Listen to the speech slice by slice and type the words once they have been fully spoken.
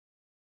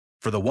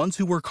For the ones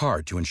who work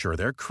hard to ensure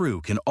their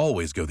crew can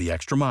always go the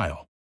extra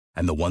mile,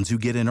 and the ones who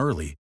get in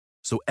early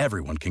so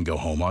everyone can go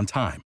home on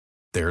time,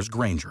 there's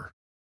Grainger,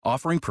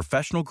 offering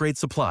professional-grade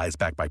supplies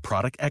backed by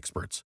product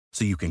experts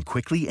so you can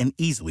quickly and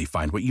easily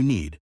find what you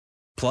need.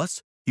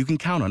 Plus, you can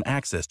count on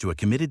access to a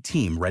committed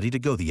team ready to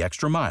go the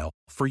extra mile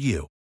for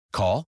you.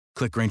 Call,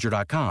 click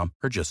Grainger.com,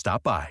 or just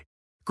stop by.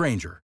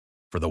 Grainger,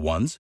 for the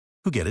ones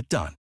who get it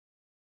done.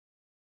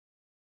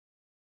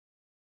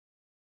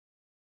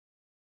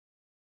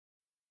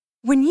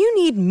 When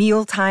you need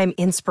mealtime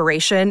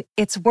inspiration,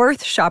 it's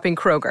worth shopping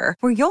Kroger,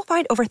 where you'll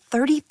find over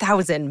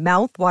 30,000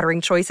 mouth-watering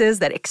choices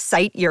that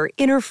excite your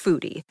inner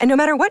foodie. And no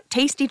matter what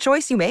tasty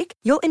choice you make,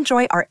 you'll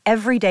enjoy our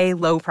everyday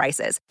low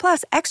prices,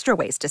 plus extra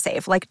ways to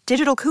save, like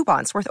digital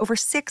coupons worth over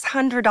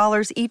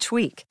 $600 each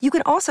week. You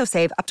can also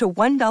save up to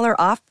 $1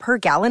 off per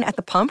gallon at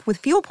the pump with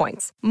fuel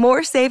points.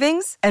 More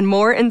savings and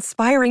more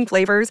inspiring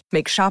flavors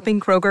make shopping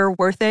Kroger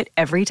worth it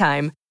every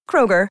time.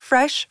 Kroger,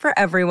 fresh for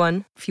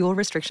everyone. Fuel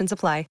restrictions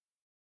apply.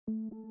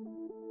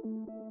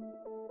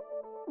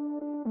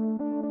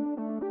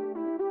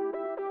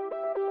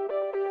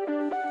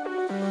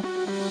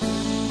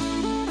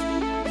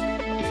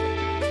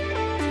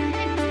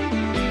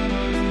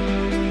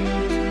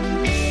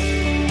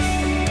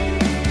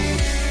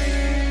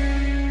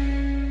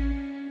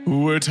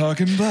 We're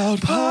talking about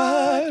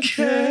podcasts.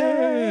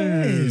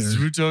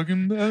 We're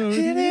talking about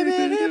itty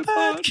bitty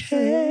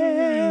podcasts.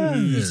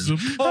 A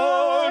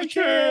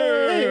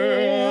podcast.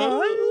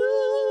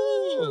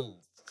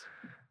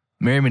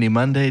 Merry Mini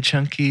Monday,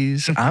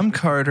 Chunkies. I'm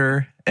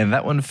Carter, and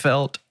that one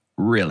felt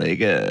really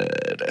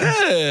good.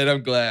 Good,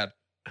 I'm glad.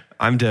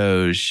 I'm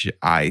Doge.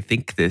 I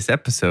think this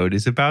episode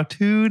is about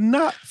to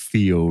not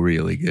feel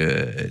really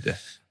good.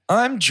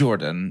 I'm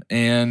Jordan,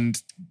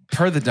 and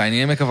per the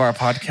dynamic of our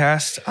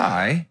podcast,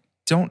 I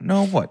don't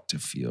know what to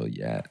feel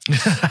yet.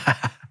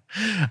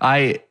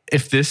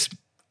 If this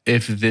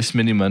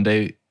Mini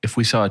Monday, if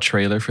we saw a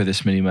trailer for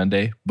this Mini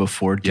Monday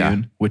before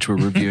Dune, which we're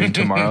reviewing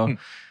tomorrow,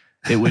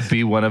 it would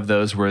be one of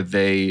those where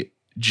they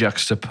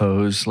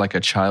juxtapose like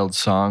a child's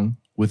song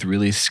with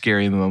really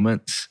scary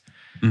moments.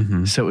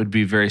 Mm-hmm. So it would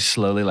be very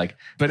slowly like,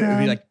 But it would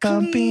be like,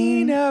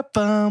 clean up,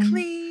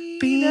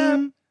 clean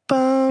up.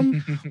 Wah,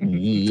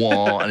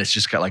 and it's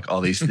just got like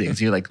all these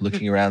things. You're like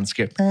looking around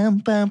scared.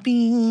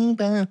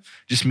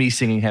 Just me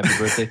singing happy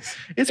birthday.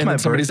 It's and my then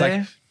somebody's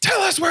birthday. like,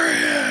 tell us where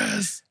he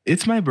is.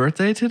 It's my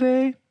birthday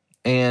today.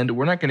 And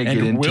we're not going to get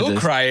into we'll this.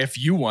 cry if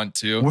you want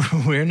to.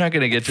 We're not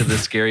going to get to the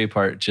scary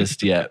part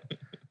just yet.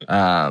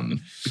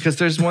 Because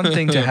there's one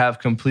thing to have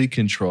complete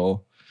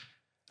control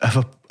of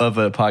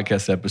a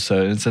podcast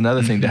episode. And it's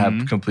another thing to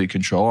have complete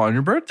control on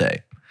your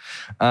birthday.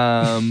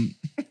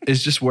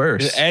 It's just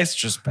worse. It's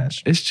just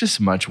special. It's just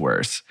much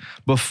worse.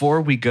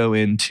 Before we go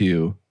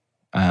into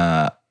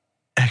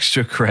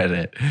extra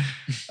credit,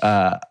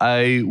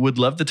 I would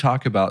love to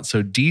talk about,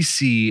 so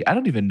DC, I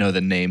don't even know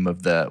the name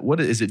of what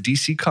is it,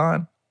 DC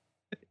Con?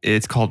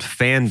 It's called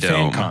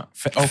Fandom.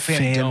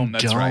 Fandom,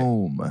 that's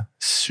right.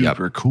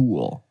 Super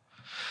cool.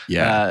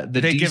 Yeah.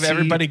 They give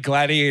everybody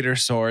gladiator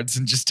swords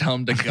and just tell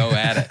them to go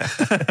at it.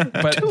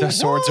 But the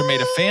swords are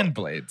made of fan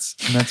blades,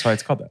 and that's why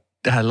it's called that.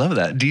 I love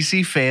that.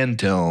 DC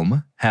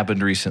Fandom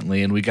happened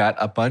recently, and we got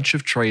a bunch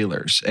of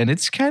trailers. And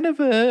it's kind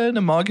of an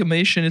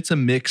amalgamation. It's a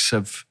mix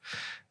of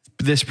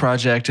this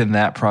project and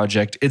that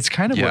project. It's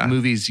kind of what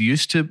movies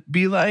used to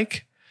be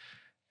like.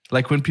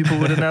 Like when people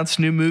would announce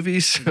new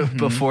movies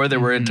before there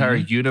were entire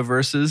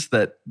universes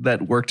that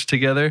worked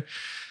together.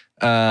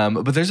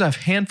 But there's a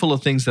handful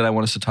of things that I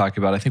want us to talk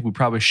about. I think we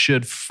probably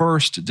should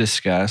first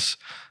discuss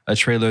a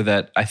trailer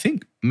that I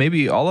think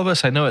maybe all of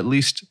us, I know at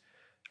least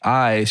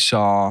I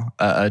saw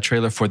a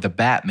trailer for The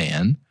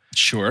Batman.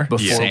 Sure.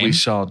 Before we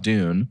saw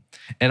Dune.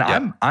 And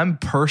I'm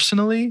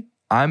personally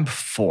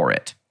for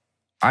it.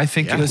 I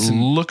think it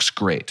looks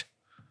great.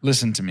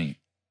 Listen to me.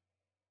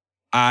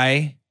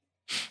 I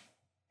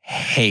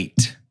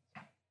hate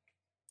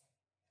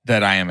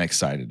that I am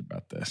excited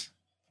about this.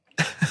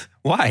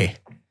 Why?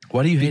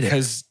 Why do you hate it?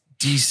 Because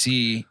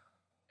DC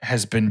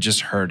has been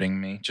just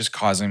hurting me, just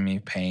causing me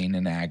pain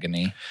and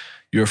agony.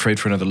 You're afraid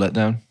for another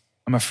letdown?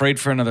 I'm afraid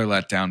for another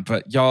letdown.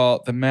 But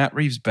y'all, the Matt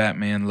Reeves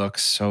Batman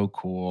looks so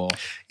cool.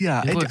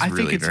 Yeah, It looks I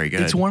really think very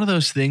good. It's one of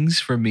those things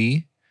for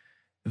me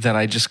that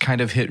I just kind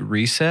of hit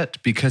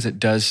reset because it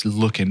does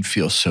look and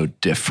feel so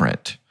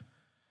different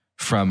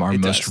from our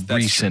most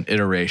recent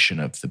iteration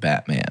of the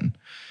Batman.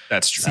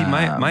 That's true. See,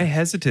 my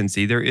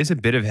hesitancy, there is a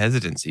bit of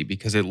hesitancy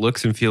because it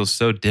looks and feels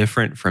so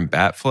different from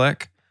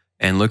Batfleck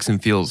and looks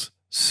and feels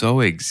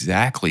so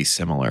exactly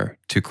similar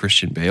to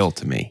Christian Bale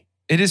to me.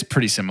 It is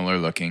pretty similar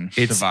looking.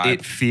 The vibe.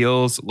 It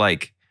feels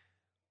like,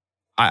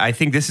 I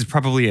think this is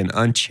probably an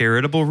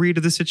uncharitable read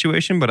of the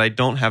situation, but I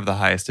don't have the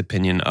highest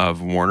opinion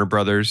of Warner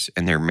Brothers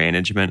and their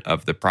management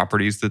of the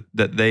properties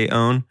that they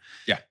own.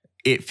 Yeah.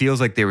 It feels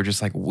like they were just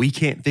like, we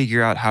can't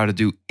figure out how to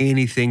do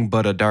anything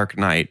but a Dark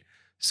Knight,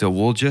 so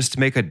we'll just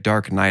make a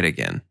Dark Knight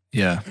again.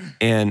 Yeah.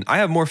 And I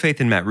have more faith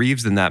in Matt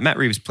Reeves than that. Matt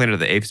Reeves' Planet of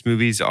the Apes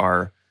movies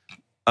are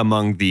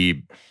among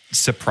the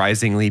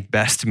surprisingly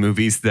best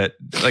movies that,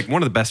 like,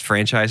 one of the best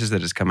franchises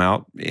that has come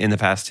out in the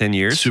past 10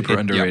 years. Super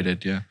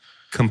underrated, yeah.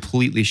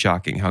 Completely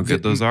shocking how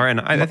good those are.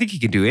 And I think he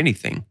can do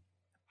anything.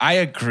 I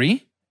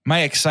agree.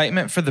 My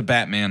excitement for the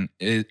Batman,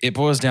 it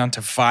boils down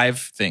to 5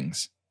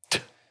 things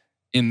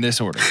in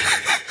this order.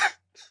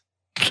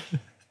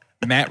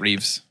 Matt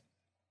Reeves,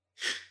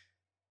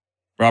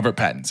 Robert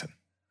Pattinson,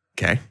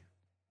 Okay.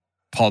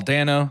 Paul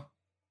Dano,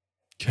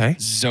 Okay.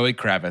 Zoe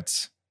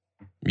Kravitz,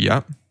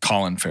 Yep.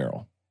 Colin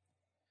Farrell.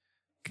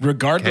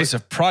 Regardless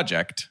of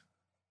project,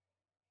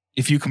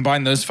 if you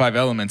combine those 5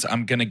 elements,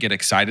 I'm going to get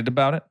excited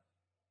about it.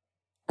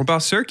 What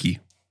about Serkis?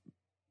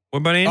 What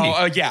about Andy?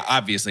 Oh, yeah,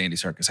 obviously Andy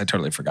Serkis. I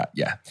totally forgot.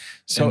 Yeah.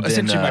 So And then,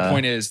 essentially my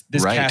point is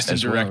this Wright cast and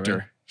as well, director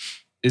right?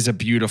 is a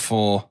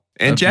beautiful,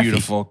 And Jeffy.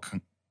 beautiful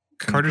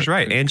Carter's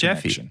right. And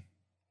Jeffy. connection.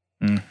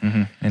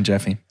 Mm-hmm. And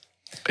Jeffy.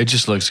 It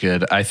just looks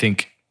good. I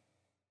think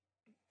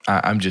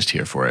I'm just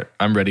here for it.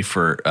 I'm ready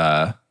for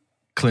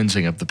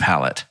cleansing of the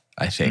palate,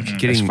 I think, as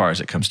Getting- far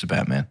as it comes to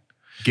Batman.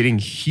 Getting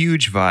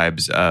huge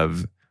vibes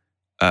of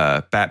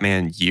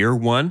Batman Year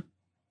One,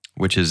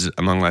 which is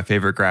among my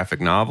favorite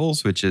graphic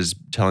novels, which is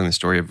telling the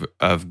story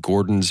of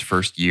Gordon's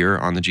first year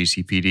on the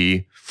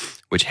GCPD,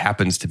 which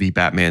happens to be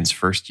Batman's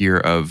first year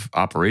of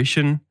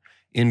operation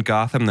in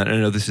Gotham. That I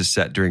know this is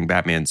set during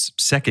Batman's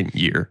second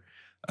year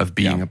of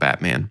being a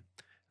Batman.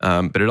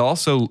 But it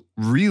also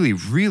really,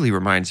 really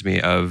reminds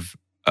me of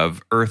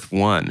Earth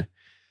One.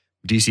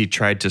 DC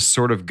tried to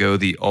sort of go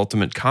the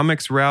Ultimate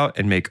Comics route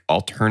and make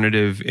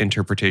alternative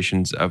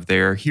interpretations of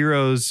their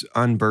heroes,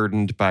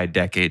 unburdened by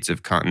decades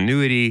of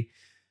continuity,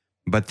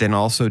 but then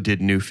also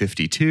did New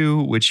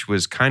 52, which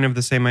was kind of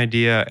the same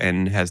idea,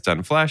 and has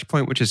done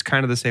Flashpoint, which is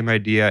kind of the same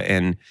idea,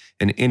 and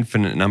an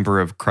infinite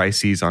number of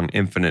crises on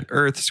infinite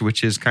Earths,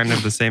 which is kind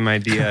of the same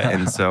idea.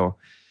 And so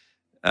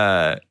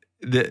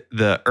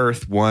the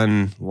Earth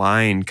One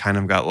line kind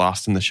of got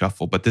lost in the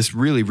shuffle, but this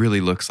really,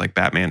 really looks like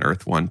Batman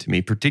Earth One to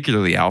me,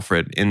 particularly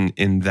Alfred.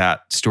 In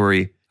that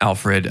story,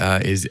 Alfred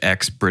is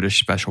ex-British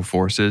Special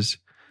Forces.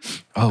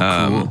 Oh,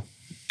 cool.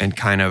 And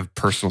kind of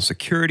personal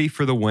security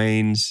for the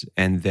Waynes,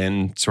 and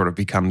then sort of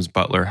becomes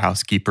butler,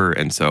 housekeeper.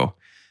 And so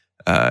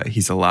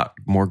he's a lot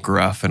more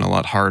gruff and a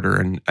lot harder.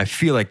 And I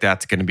feel like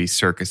that's going to be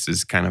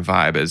Serkis's kind of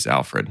vibe as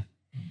Alfred.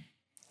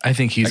 I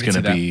think he's I can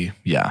going to see be,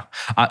 yeah.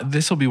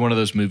 This will be one of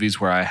those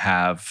movies where I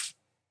have,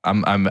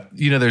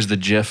 there's the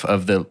GIF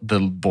of the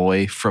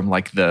boy from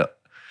like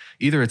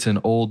either it's an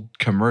old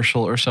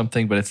commercial or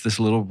something, but it's this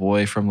little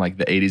boy from like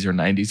the 80s or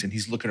 90s, and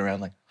he's looking around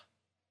like,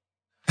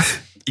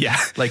 Yeah.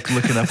 like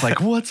looking up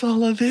like, what's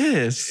all of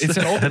this? It's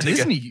an old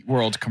Disney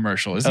World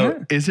commercial, isn't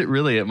it? Is it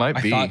really? It might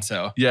I be. thought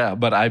so. Yeah,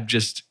 but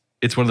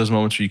it's one of those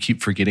moments where you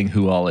keep forgetting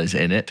who all is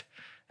in it,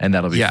 and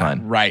that'll be Yeah.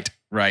 fun. Right.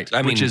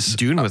 I mean, is-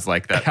 Dune was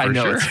like that for I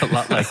know sure. it's a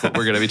lot like what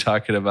we're going to be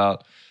talking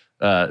about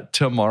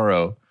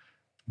tomorrow.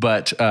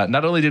 But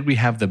not only did we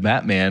have the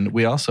Batman,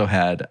 we also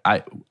had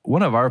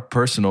one of our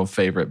personal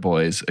favorite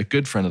boys, a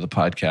good friend of the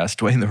podcast,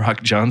 Dwayne "The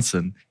Rock"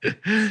 Johnson,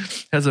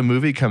 has a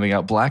movie coming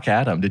out, Black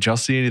Adam. Did y'all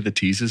see any of the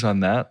teases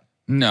on that?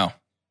 No.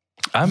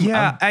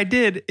 I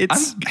did.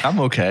 I'm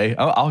okay.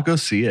 I'll go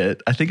see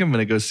it. I think I'm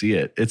going to go see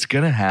it. It's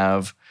going to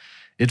have.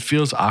 It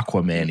feels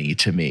Aquaman-y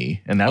to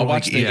me, and I'll that'll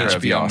watch make the either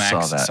of HBO y'all saw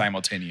Max that.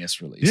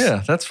 simultaneous release.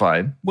 Yeah, that's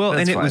fine. Well,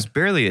 That's and it fine. was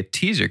barely a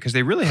teaser because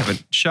they really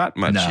haven't shot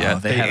much No,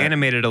 yet. they They haven't.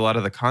 animated a lot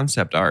of the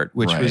concept art,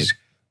 which Right. was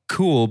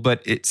cool,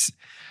 but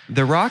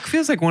The Rock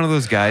feels like one of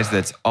those guys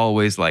that's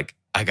always like,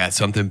 I got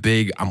something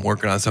big. I'm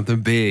working on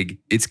something big.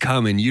 It's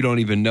coming. You don't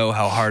even know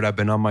how hard I've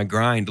been on my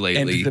grind And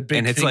lately. the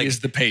big it's thing like,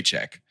 is the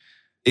paycheck.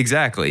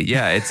 exactly.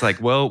 Yeah. It's like,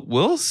 well,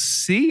 we'll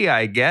see,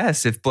 I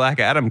guess, if Black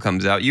Adam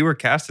comes out. You were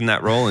cast in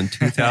that role in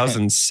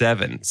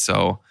 2007.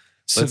 So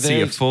let's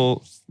see a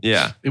full.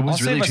 Yeah. It was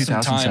I'll really save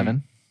us some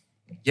 2007.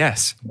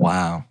 Yes.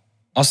 Wow.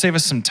 I'll save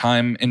us some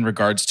time in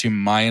regards to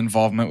my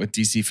involvement with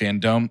DC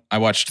Fandom. I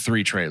watched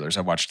 3 trailers.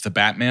 I watched The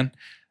Batman,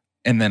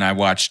 and then I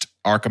watched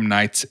Arkham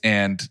Knights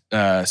and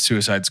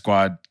Suicide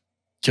Squad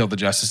Kill the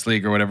Justice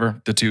League or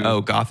whatever. The two. Oh,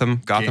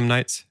 Gotham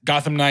Knights.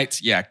 Gotham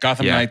Knights. Yeah.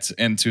 Gotham Yeah. Knights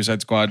and Suicide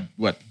Squad,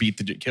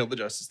 Kill the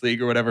Justice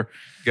League or whatever.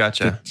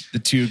 Gotcha. The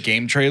 2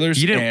 game trailers.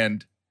 You didn't-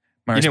 and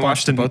my you didn't response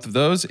watch to the- both of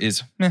those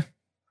is, meh.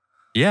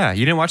 Yeah,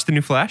 you didn't watch the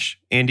new Flash?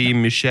 Andy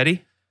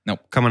Muschietti?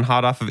 Nope. Coming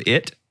hot off of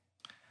It?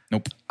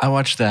 Nope. I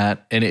watched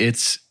that, and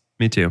it's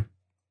Me too.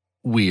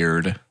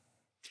 weird.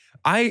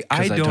 I 'Cause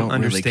I don't don't really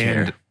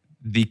understand care.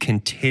 the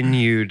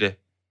continued,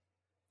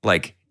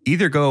 like,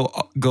 either go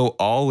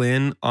all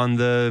in on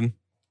the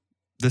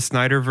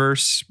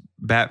Snyderverse,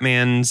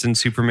 Batmans and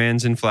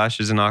Supermans and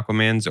Flashes and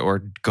Aquamans, or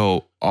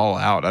go all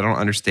out. I don't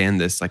understand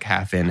this, like,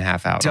 half in,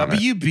 half out. on it.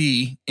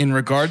 WB, in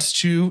regards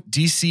to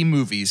DC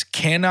movies,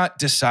 cannot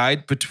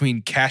decide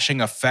between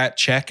cashing a fat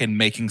check and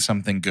making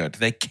something good.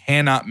 They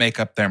cannot make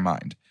up their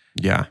mind.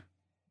 Yeah.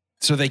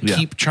 So they Yeah.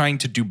 keep trying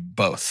to do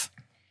both.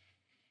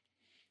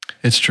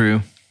 It's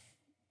true,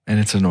 and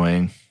it's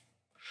annoying.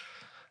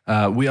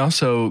 We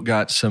also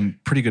got some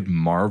pretty good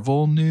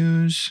Marvel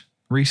news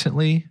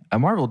recently.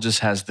 Marvel just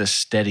has this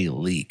steady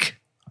leak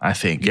I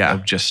think,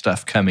 of just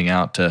stuff coming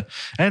out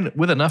and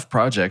with enough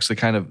projects,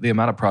 the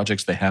amount of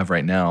projects they have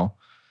right now,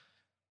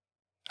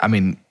 I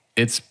mean,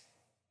 it's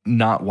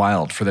not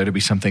wild for there to be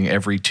something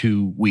every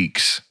 2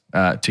 weeks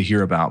to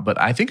hear about. But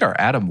I think our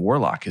Adam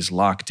Warlock is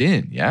locked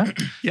in, yeah?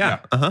 Yeah.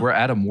 Uh-huh. We're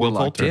Adam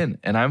Warlocked in,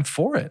 and I'm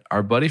for it.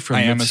 Our buddy from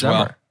Midsummer. As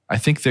well. I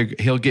think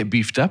he'll get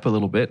beefed up a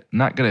little bit.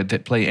 Not going to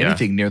play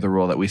anything near the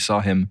role that we saw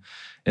him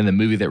in the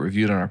movie that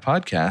reviewed on our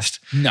podcast.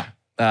 No.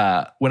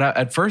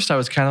 At first I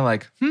was kind of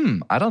like,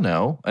 I don't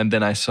know. And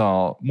then I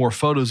saw more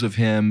photos of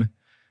him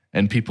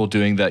and people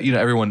doing that.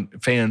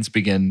 Fans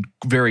begin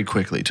very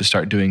quickly to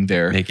start doing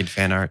their naked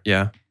fan art.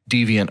 Yeah.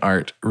 Deviant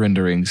art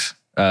renderings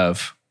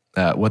of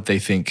what they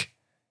think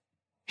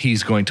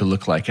he's going to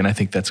look like. And I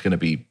think that's going to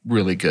be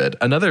really good.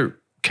 Another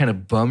kind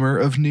of bummer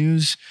of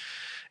news.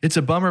 It's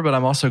a bummer, but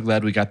I'm also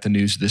glad we got the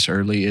news this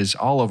early, is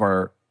all of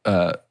our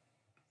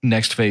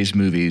next phase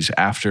movies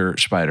after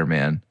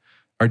Spider-Man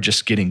are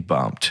just getting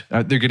bumped.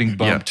 They're getting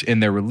bumped in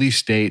their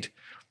release date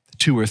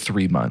 2 or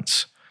 3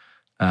 months,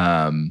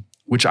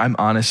 which I'm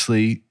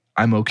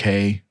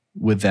okay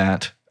with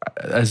that.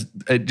 As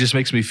it just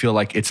makes me feel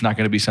like it's not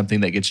going to be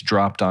something that gets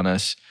dropped on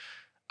us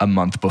a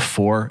month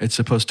before it's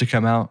supposed to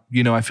come out.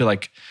 I feel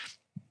like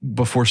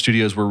before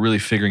studios were really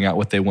figuring out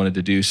what they wanted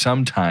to do,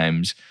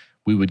 sometimes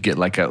we would get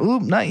like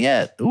not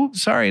yet. Ooh,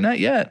 sorry, not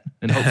yet.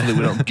 And hopefully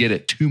we don't get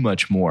it too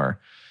much more.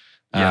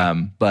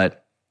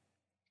 But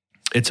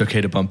it's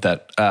okay to bump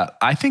that.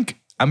 I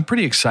think I'm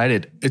pretty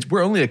excited.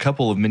 We're only a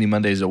couple of mini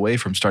Mondays away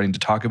from starting to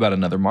talk about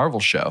another Marvel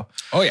show.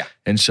 Oh yeah.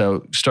 And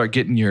so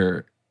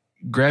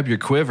grab your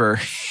quiver,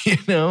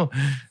 because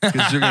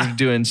we're going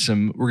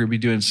to be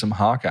doing some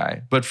Hawkeye.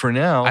 But for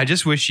now, I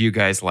just wish you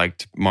guys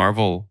liked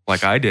Marvel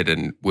like I did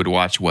and would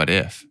watch What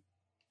If.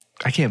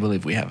 I can't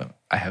believe I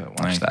haven't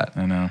watched that.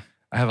 I know.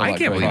 I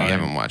can't believe you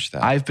haven't watched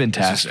that. I've been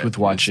tasked with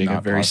watching a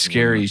very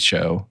scary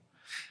show.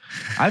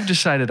 I've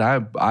decided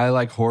I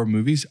like horror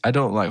movies. I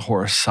don't like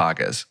horror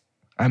sagas.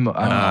 I'm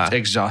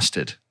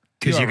exhausted.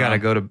 Because you gotta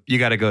go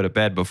to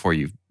bed before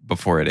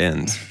it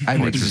ends.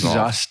 I'm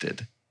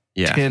exhausted.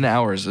 Yeah. 10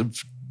 hours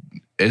of,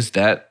 is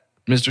that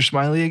Mr.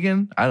 Smiley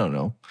again? I don't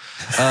know.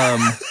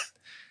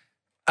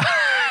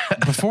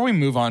 Before we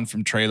move on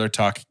from trailer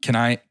talk,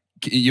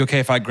 you okay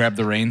if I grab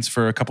the reins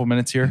for a couple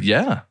minutes here?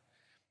 Yeah.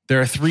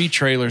 There are 3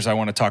 trailers I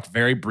want to talk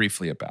very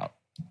briefly about.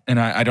 And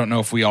I don't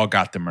know if we all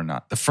got them or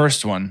not. The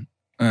first one,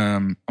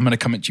 I'm going to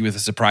come at you with a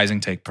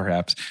surprising take,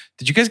 perhaps.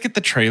 Did you guys get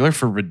the trailer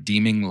for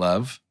Redeeming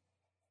Love?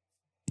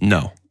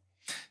 No.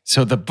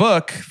 So the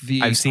book,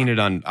 I saw it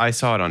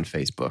on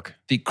Facebook.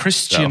 The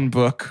Christian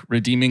book,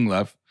 Redeeming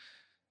Love,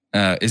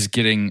 is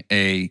getting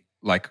a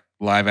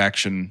live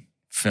action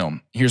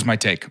film. Here's my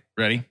take.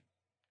 Ready?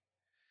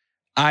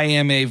 I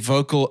am a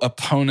vocal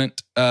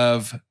opponent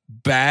of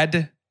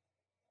bad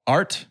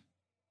art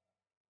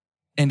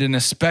and an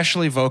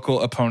especially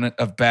vocal opponent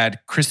of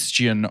bad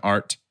Christian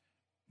art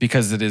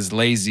because it is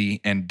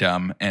lazy and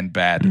dumb and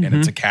bad, and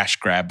it's a cash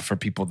grab for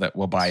people that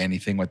will buy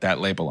anything with that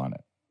label on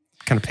it.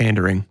 Kind of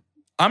pandering.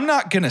 I'm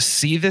not going to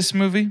see this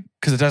movie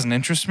because it doesn't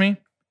interest me.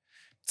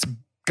 It's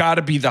got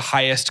to be the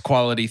highest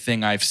quality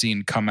thing I've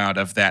seen come out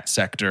of that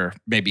sector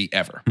maybe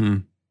ever.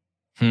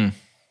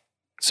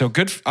 So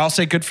good. I'll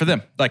say good for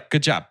them.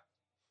 Good job.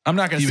 I'm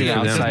not going to see it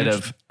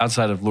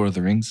outside of Lord of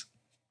the Rings.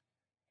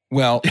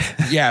 Well,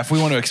 yeah, if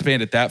we want to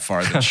expand it that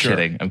far, then sure.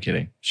 I'm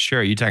kidding.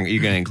 Sure. You're going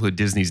to include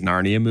Disney's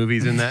Narnia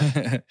movies in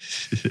that?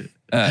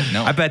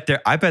 No. I bet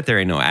there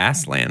ain't no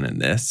Aslan in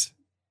this.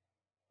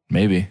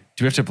 Maybe.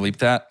 Do we have to bleep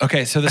that?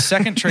 Okay, so the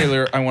second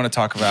trailer I want to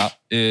talk about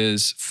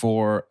is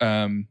for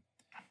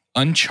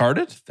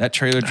Uncharted. That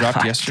trailer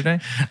dropped yesterday.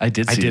 I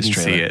didn't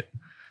see it.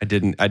 I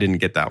didn't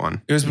get that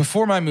one. It was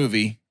before my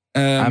movie.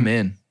 I'm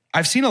in.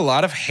 I've seen a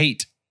lot of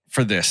hate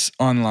for this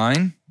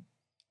online.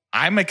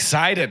 I'm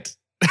excited.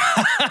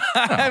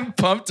 I'm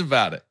pumped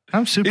about it.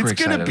 I'm super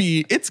excited.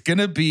 It's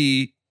gonna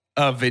be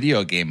a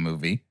video game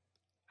movie.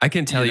 I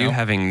can tell you,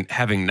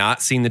 having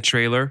not seen the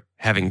trailer,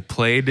 having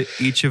played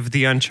each of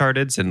the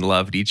Uncharteds and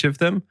loved each of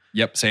them.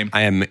 Yep, same.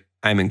 I'm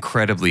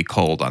incredibly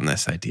cold on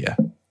this idea.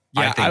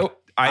 Yeah,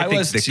 I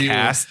think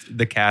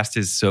the cast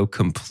is so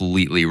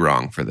completely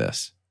wrong for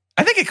this.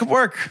 I think it could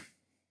work.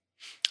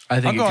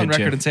 I'll go on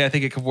record and say I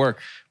think it could work.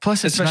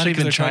 Plus, it's especially not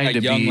even because they're trying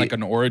to young, be like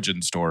an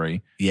origin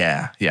story.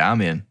 Yeah,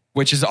 I'm in.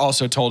 Which is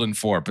also told in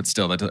 4, but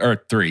still,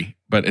 or 3,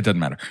 but it doesn't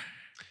matter.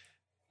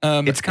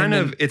 It's kind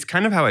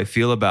of how I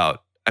feel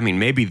about. I mean,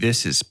 maybe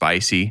this is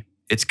spicy.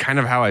 It's kind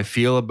of how I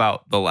feel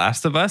about The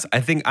Last of Us.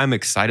 I think I'm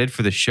excited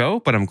for the show,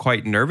 but I'm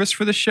quite nervous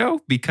for the show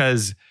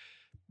because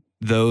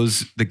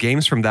the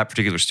games from that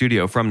particular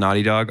studio, from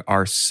Naughty Dog,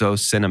 are so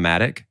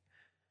cinematic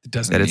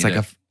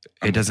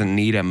it doesn't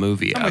need a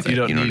movie. I'm with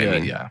you. You know what I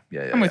mean? Yeah.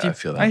 I'm with you. I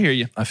feel that. I hear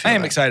you. I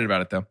am excited about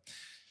it though,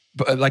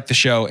 but like the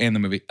show and the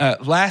movie.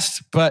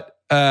 Last but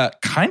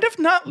kind of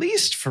not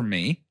least for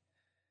me,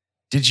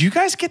 did you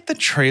guys get the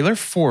trailer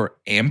for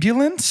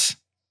Ambulance?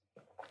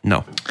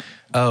 No.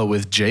 Oh,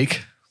 with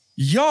Jake?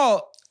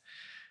 Y'all,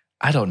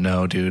 I don't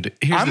know, dude.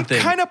 Here's the thing.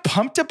 I'm kind of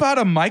pumped about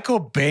a Michael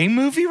Bay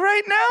movie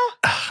right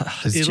now.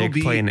 Does Jake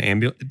play an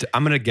ambulance?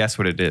 I'm going to guess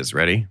what it is.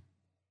 Ready?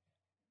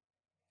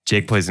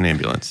 Jake plays an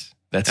ambulance.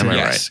 That's Am I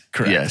Yes, right?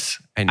 correct.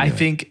 Yes. I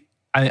think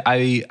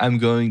I'm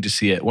going to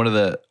see it. One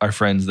of our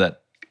friends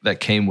that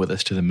came with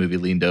us to the movie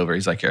leaned over.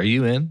 He's like, "Are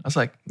you in?" I was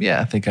like,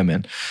 "Yeah, I think I'm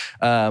in."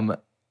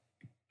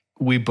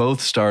 We both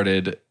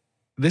started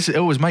this. It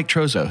was Mike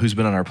Trozo, who's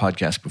been on our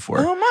podcast before.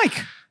 Oh,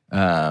 Mike.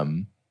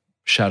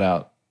 Shout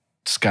out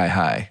Sky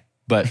High.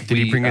 But Did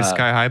he bring his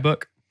Sky High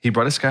book? He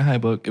brought a Sky High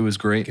book. It was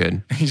great.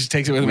 Good. He just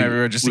takes it with him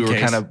everywhere just in case.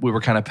 We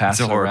were kind of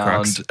passing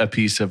around Horcrux. a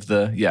piece of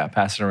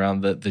passing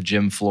around the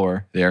gym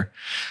floor there.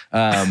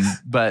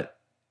 But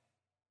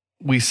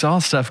we saw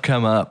stuff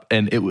come up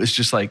and it was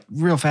just like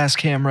real fast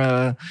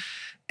camera.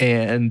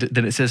 And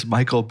then it says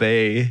Michael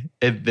Bay.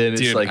 And then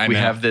it's Dude, like I we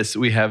know. have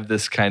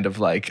this kind of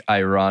like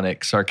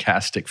ironic,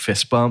 sarcastic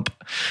fist bump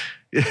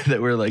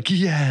that we're like,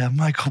 yeah,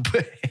 Michael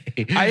Bay.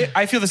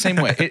 I feel the same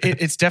way.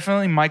 It's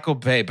definitely Michael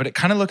Bay, but it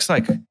kind of looks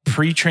like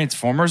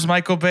pre-Transformers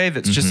Michael Bay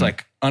that's just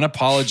like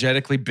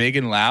unapologetically big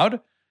and loud.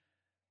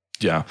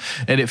 Yeah.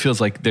 And it feels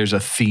like there's a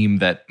theme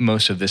that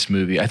most of this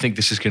movie, I think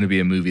this is going to be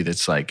a movie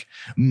that's like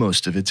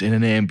most of it's in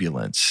an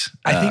ambulance.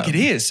 I think it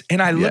is.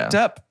 And I looked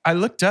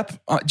up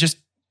just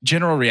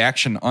general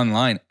reaction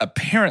online.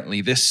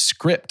 Apparently this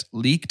script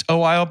leaked a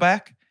while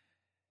back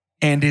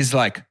and is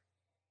like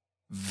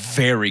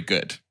very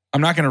good. I'm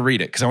not going to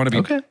read it because I want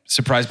to be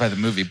surprised by the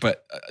movie.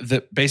 But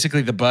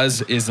basically the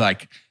buzz is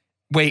like,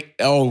 wait,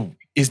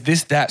 is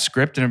this that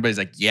script? And everybody's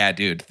like, yeah,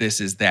 dude, this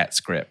is that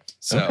script.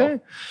 So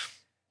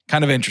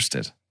kind of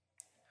interested.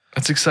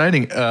 That's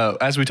exciting.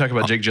 As we talk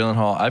about Jake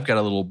Gyllenhaal, I've got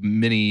a little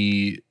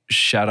mini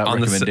shout out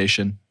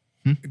recommendation.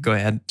 Go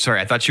ahead.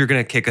 Sorry, I thought you were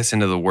going to kick us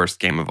into the worst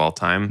game of all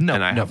time. No,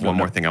 and I have one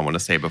more thing I want to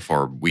say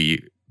before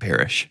we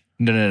perish.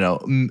 No.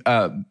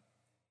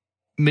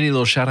 Mini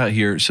little shout out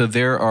here. So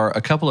there are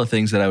a couple of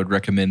things that I would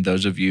recommend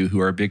those of you who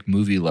are big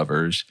movie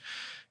lovers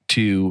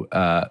to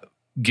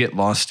get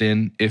lost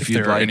in. If you'd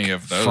there are like, any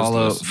of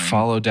those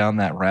follow down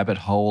that rabbit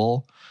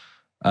hole.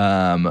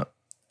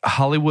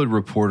 Hollywood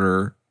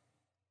Reporter,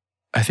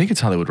 I think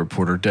it's Hollywood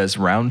Reporter, does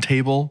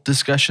roundtable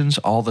discussions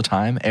all the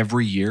time,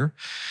 every year.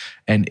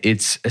 And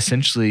it's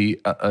essentially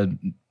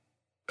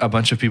a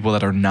bunch of people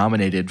that are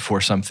nominated for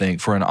something,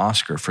 for an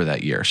Oscar for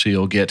that year. So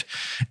you'll get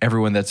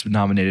everyone that's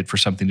nominated for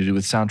something to do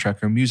with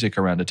soundtrack or music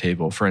around a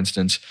table. For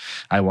instance,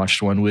 I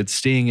watched one with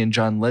Sting and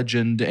John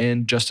Legend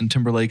and Justin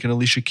Timberlake and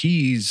Alicia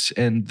Keys,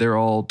 and they're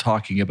all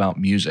talking about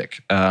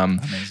music.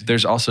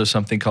 There's also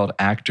something called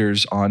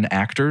Actors on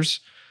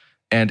Actors,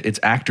 and it's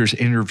actors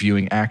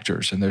interviewing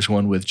actors. And there's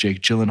one with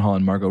Jake Gyllenhaal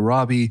and Margot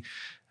Robbie.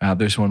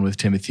 There's one with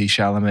Timothée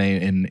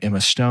Chalamet and Emma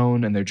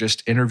Stone, and they're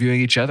just interviewing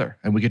each other.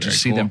 And we get to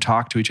see them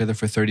talk to each other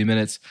for 30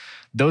 minutes.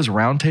 Those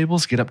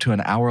roundtables get up to an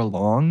hour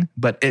long,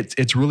 but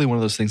it's really one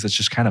of those things that's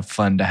just kind of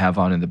fun to have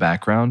on in the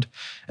background.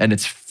 And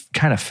it's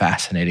kind of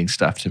fascinating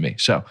stuff to me.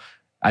 So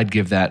I'd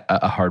give that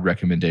a hard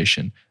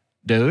recommendation.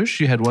 Doge,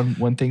 you had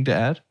one thing to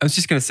add? I was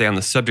just going to say on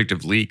the subject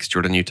of leaks,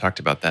 Jordan, you talked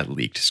about that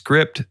leaked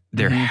script.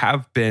 There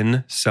have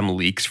been some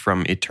leaks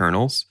from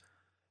Eternals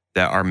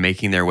that are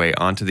making their way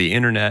onto the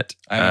internet.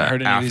 I haven't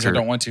heard any of these. I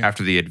don't want to.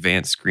 After the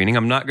advanced screening.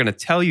 I'm not going to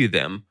tell you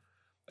them.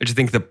 I just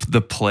think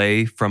the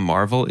play from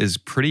Marvel is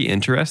pretty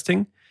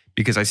interesting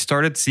because I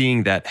started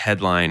seeing that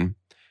headline,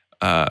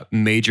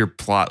 major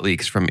plot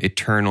leaks from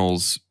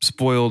Eternals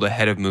spoiled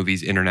ahead of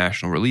movie's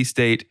international release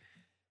date.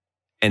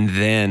 And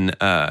then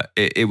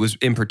it was,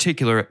 in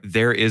particular,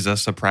 there is a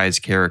surprise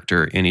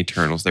character in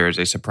Eternals. There is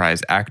a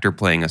surprise actor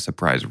playing a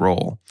surprise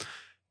role.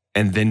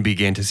 And then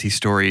began to see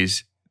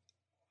stories,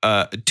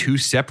 two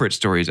separate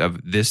stories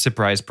of this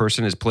surprise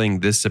person is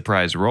playing this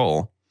surprise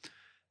role.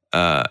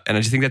 And I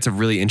just think that's a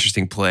really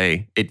interesting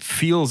play. It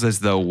feels as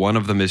though one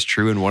of them is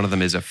true and one of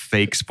them is a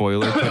fake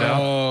spoiler put out.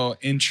 Oh,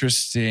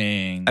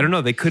 interesting. I don't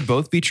know. They could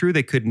both be true.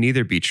 They could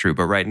neither be true.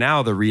 But right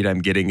now, the read I'm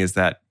getting is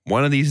that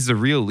one of these is a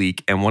real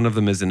leak and one of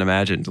them is an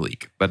imagined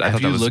leak. But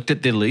Have you looked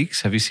at the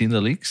leaks? Have you seen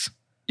the leaks?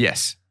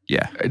 Yes.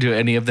 Yeah. Do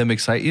any of them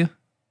excite you?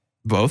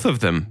 Both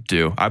of them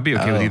do. I'd be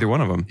okay with either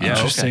one of them. Yeah.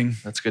 Interesting. Okay.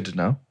 That's good to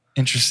know.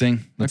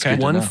 Interesting. Okay.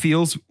 good. One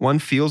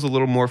feels a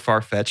little more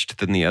far-fetched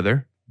than the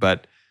other,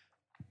 but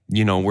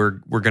you know, we're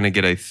going to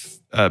get a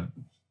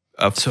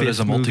So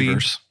does a movie.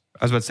 multiverse.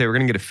 I was about to say we're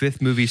going to get a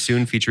fifth movie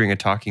soon featuring a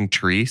talking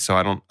tree. So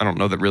I don't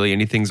know that really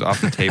anything's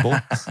off the table.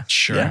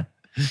 Sure.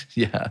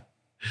 Yeah.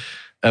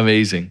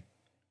 Amazing.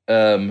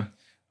 All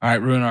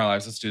right, ruin our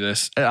lives. Let's do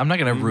this. I'm not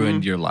going to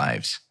ruin your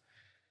lives.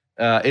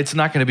 It's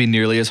not going to be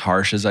nearly as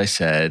harsh as I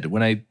said.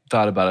 When I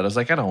thought about it, I was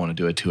like, I don't want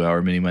to do a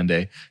 2-hour mini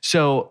Monday.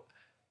 So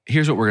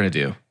here's what we're going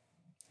to do.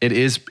 It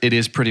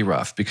is pretty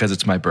rough because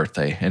it's my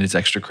birthday and it's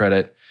extra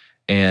credit.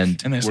 And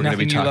there's we're going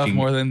to nothing be you love talking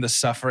more than the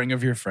suffering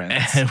of your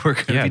friends. And we're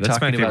going to be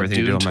that's my talking favorite about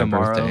thing to do Dune on my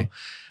tomorrow. birthday.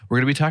 We're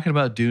going to be talking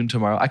about Dune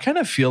tomorrow. I kind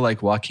of feel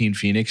like Joaquin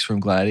Phoenix from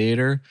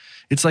Gladiator.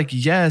 It's like,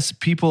 yes,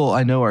 people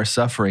I know are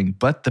suffering,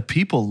 but the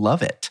people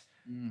love it.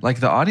 Like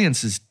the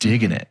audience is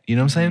digging it. You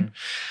know what I'm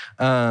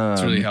saying?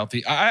 It's really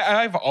healthy.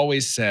 I've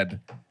always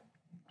said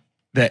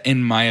that,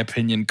 in my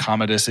opinion,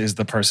 Commodus is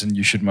the person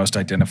you should most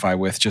identify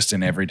with just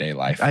in everyday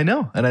life. I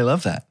know, and I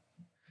love that.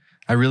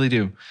 I really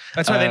do.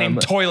 That's why they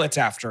named toilets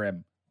after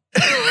him.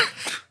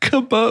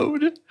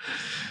 Commode.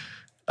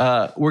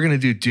 We're going to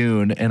do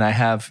Dune, and I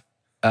have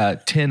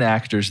 10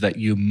 actors that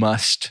you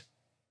must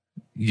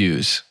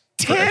use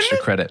 10? for extra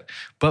credit.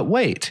 But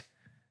wait,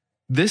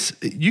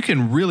 you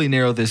can really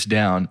narrow this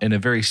down in a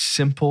very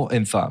simple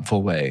and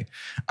thoughtful way.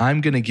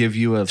 I'm going to give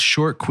you a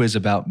short quiz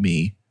about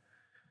me.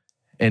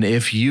 And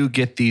if you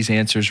get these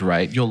answers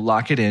right, you'll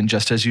lock it in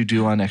just as you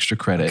do on extra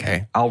credit.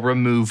 Okay. I'll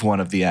remove one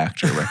of the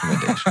actor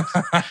recommendations.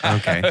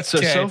 Okay.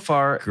 So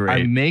far,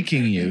 Great. I'm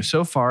making you.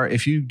 So far,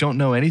 if you don't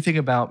know anything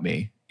about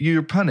me,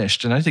 you're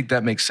punished. And I think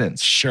that makes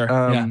sense. Sure.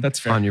 Yeah, that's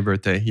fair. On your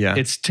birthday, yeah.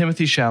 It's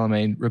Timothée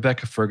Chalamet,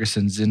 Rebecca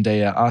Ferguson,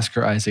 Zendaya,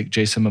 Oscar Isaac,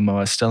 Jason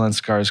Momoa, Stellan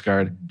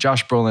Skarsgård,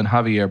 Josh Brolin,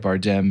 Javier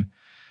Bardem,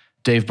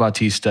 Dave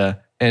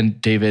Bautista,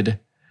 and David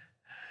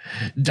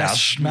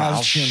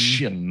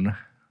Dastmalchian.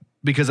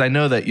 Because I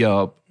know that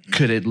y'all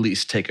could at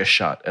least take a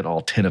shot at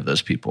all 10 of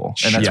those people.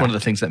 And that's one of the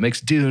things that makes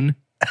Dune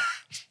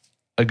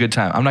a good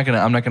time. I'm not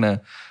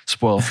gonna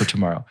spoil for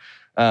tomorrow.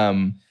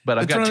 But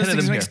I've got 10 of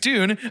them here. Makes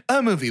Dune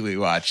a movie we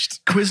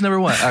watched. Question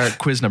number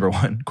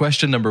one.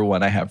 Question number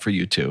one I have for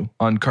you two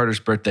on Carter's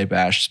birthday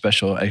bash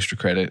special extra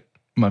credit,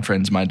 my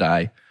friends, my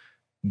die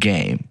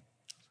game.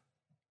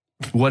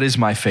 What is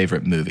my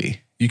favorite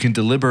movie? You can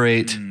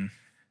deliberate and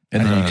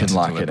then you can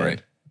lock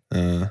it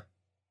in.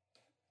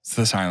 It's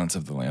The Silence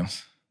of the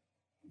Lambs.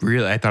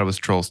 Really? I thought it was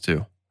Trolls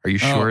 2. Are you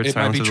sure it's it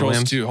might Silence be of the Trolls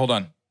Lambs? 2. Hold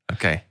on.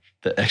 Okay.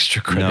 The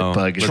extra credit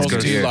bug is let's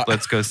go, here.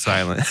 let's go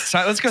silent.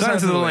 Let's go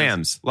Silence of the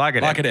Lambs. Lock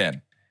it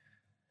in.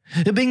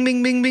 Bing,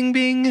 bing, bing, bing,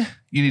 bing.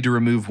 You need to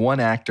remove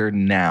one actor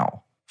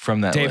now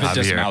from that David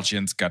list.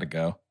 Dastmalchian's got to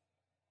go.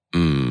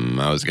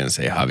 I was going to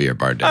say Javier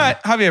Bardem. All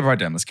right, Javier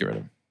Bardem. Let's get rid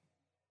of him.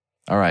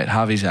 All right,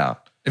 Javi's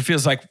out. It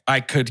feels like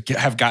I could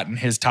have gotten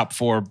his top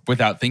 4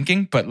 without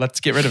thinking, but let's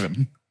get rid of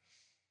him.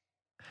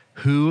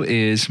 Who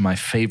is my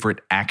favorite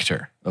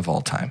actor of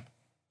all time?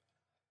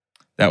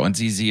 That one's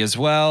easy as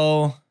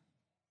well.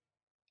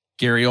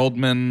 Gary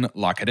Oldman,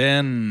 lock it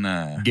in.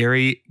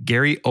 Gary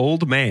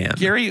Oldman.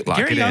 Gary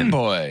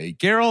Youngboy.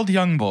 Gerald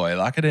Youngboy,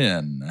 lock it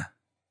in.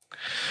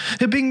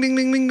 Bing, bing,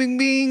 bing, bing, bing,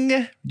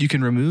 bing. You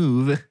can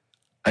remove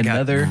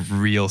another. I got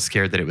real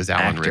scared that it was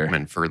Alan actor.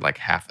 Rickman for like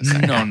half a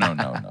second.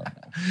 No.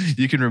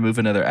 You can remove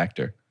another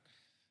actor.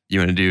 You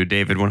want to do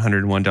David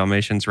 101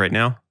 Dalmatians right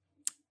now?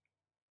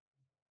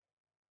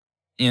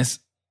 Yes.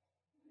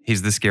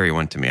 He's the scary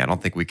one to me. I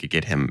don't think we could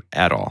get him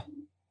at all.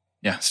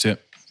 Yeah, let's do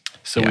it.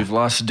 So we've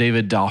lost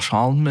David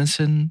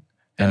Dastmalchian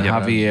and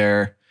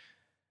Javier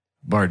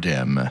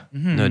Bardem.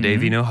 No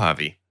Davey, no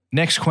Javi.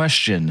 Next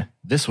question.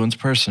 This one's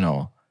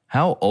personal.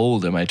 How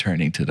old am I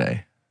turning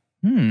today?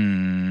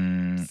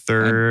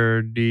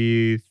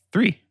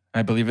 33.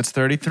 I believe it's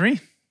 33.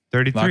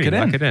 33.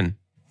 Lock it in.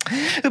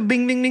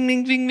 Bing, bing, bing,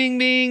 bing, bing, bing,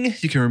 bing.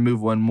 You can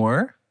remove one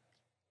more.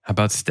 How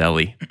about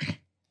Stelly?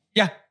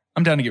 Yeah,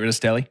 I'm down to get rid of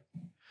Stelly.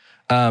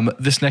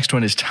 This next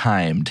one is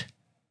timed.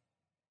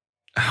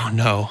 Oh,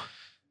 no.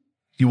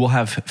 You will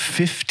have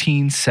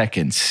 15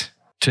 seconds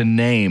to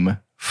name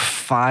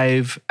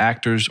 5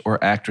 actors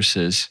or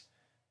actresses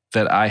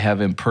that I have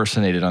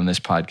impersonated on this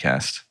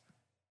podcast.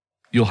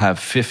 You'll have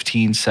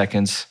 15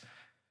 seconds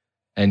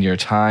and your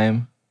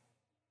time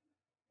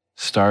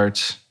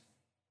starts,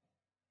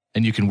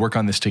 and you can work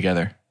on this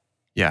together.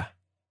 Yeah.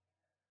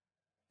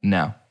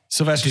 Now.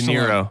 Sylvester De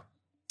Niro.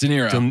 De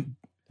Niro. Ding,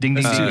 ding,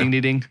 ding, ding,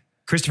 ding, ding.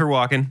 Christopher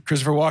Walken.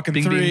 Christopher Walken,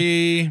 Bing,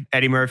 3.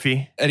 Eddie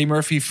Murphy. Eddie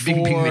Murphy, 4.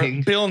 Bing, bing,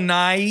 bing. Bill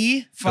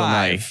Nighy,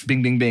 5.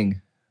 Bing, bing,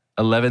 bing.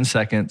 11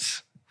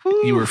 seconds.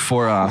 You were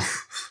 4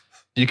 off.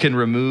 You can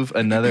remove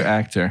another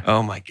actor.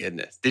 Oh, my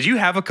goodness. Did you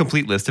have a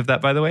complete list of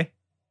that, by the way?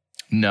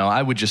 No,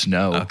 I would just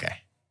know. Okay.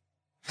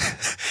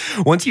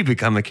 Once you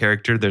become a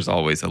character, there's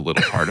always a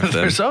little part of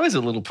them There's always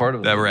a little part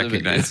of that them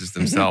recognizes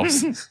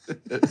themselves.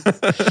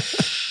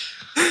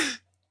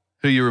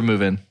 Who you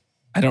removing?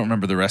 I don't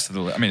remember the rest of the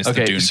list. I mean, it's the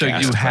Okay, Dune so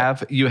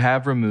cast, you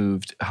have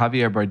removed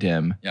Javier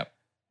Bardem. Yep.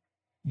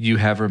 You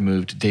have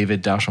removed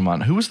David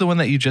Dastmalchian. Who was the one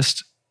that you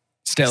just?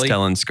 Stelly.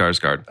 Stellan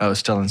Skarsgård. Oh,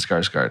 Stellan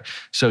Skarsgård.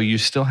 So you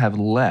still have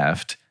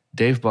left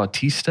Dave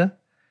Bautista,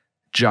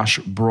 Josh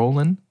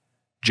Brolin,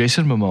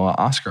 Jason Momoa,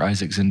 Oscar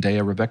Isaac,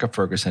 Zendaya, Rebecca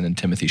Ferguson, and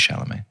Timothée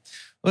Chalamet.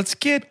 Let's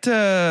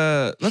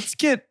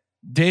get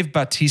Dave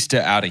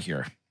Bautista out of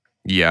here.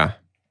 Yeah.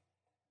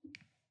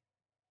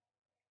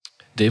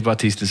 Dave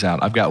Bautista's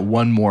out. I've got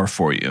one more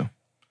for you.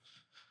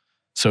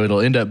 So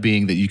it'll end up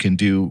being that you can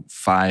do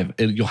 5.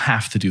 You'll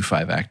have to do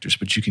 5 actors,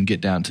 but you can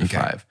get down to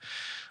 5.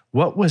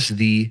 What was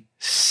the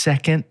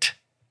second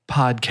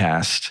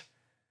podcast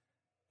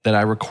that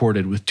I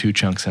recorded with 2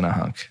 chunks and a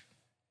hunk?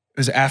 It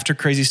was after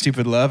Crazy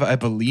Stupid Love. I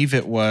believe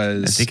it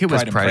was. I think it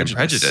was Pride and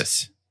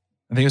Prejudice.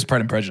 I think it was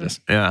Pride and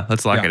Prejudice. Yeah,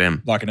 let's lock it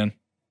in. Lock it in.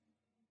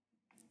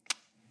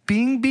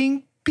 Bing,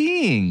 bing,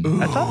 bing.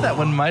 Ooh. I thought that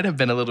one might have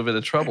been a little bit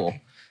of trouble.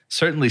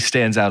 Certainly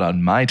stands out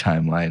on my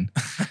timeline.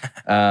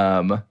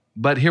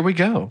 But here we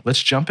go.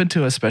 Let's jump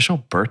into a special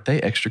birthday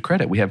extra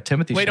credit. We have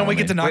Timothy. Wait, don't we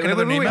get to knock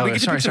another name out?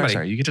 Oh,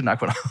 sorry. You get to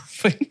knock one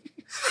off.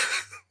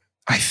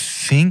 I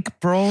think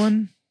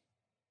Brolin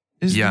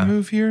is the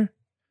move here.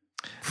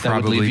 That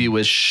would leave you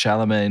with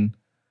Chalamet,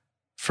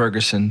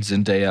 Ferguson,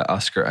 Zendaya,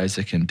 Oscar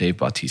Isaac, and Dave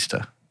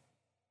Bautista.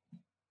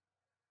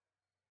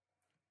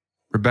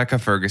 Rebecca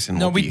Ferguson.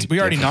 No, we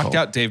already knocked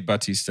out Dave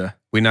Bautista.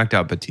 We knocked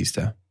out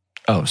Bautista.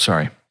 Oh,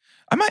 sorry.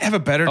 I might have a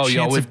better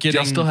chance of getting...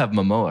 Y'all still have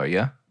Momoa,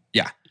 yeah?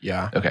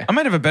 Yeah. Okay. I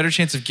might have a better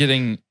chance of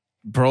getting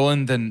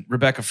Brolin than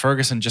Rebecca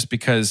Ferguson just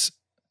because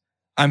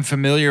I'm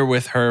familiar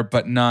with her,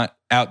 but not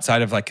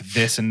outside of like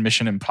this and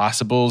Mission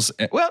Impossibles.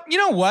 Well, you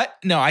know what?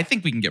 No, I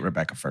think we can get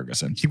Rebecca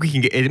Ferguson. I think we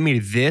can get... I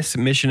mean, this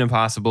Mission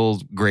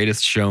Impossible,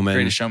 Greatest Showman.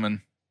 Greatest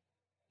Showman.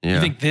 Yeah.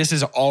 You think this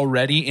is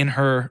already in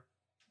her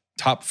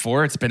top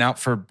 4? It's been out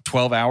for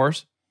 12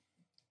 hours?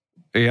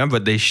 Yeah,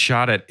 but they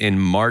shot it in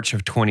March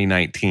of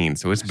 2019,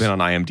 so it's been on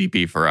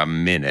IMDb for a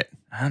minute.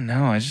 I don't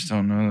know. I just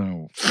don't know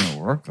that it's going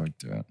to work like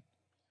that.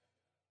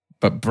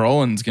 But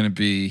Brolin's going to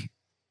be...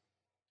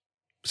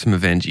 Some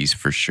Avengies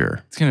for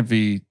sure. It's going to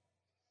be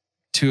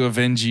 2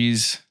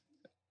 Avengies.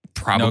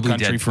 Probably No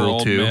Country for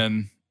Old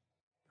Men.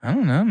 I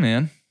don't know,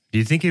 man. Do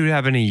you think he would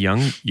have any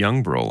young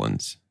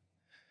Brolins?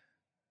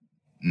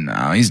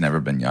 No, he's never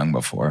been young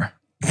before.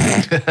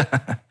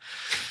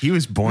 He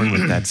was born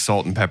with that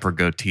salt and pepper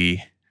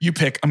goatee. You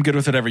pick. I'm good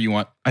with whatever you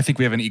want. I think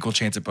we have an equal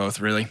chance at both,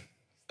 really.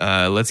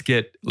 Let's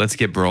get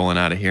Brolin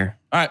out of here.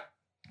 All right.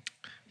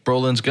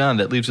 Brolin's gone.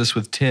 That leaves us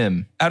with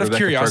Tim. Out of Rebecca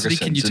curiosity,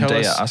 Ferguson, can you tell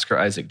Zendaya, us... Oscar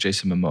Isaac,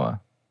 Jason Momoa.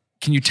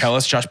 Can you tell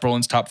us Josh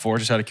Brolin's top 4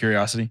 just out of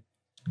curiosity?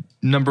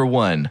 Number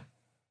 1,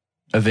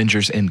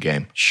 Avengers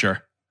Endgame.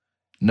 Sure.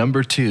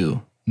 Number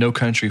 2, No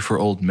Country for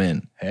Old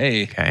Men.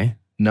 Hey. Okay.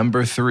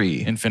 Number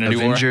 3, Infinity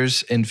War?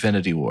 Avengers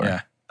Infinity War.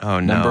 Yeah. Oh,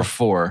 no. Number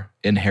 4,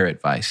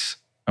 Inherit Vice.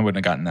 I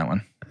wouldn't have gotten that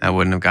one. I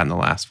wouldn't have gotten the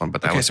last one,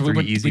 but that was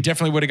pretty easy. We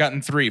definitely would have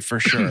gotten 3 for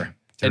sure.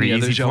 3 Any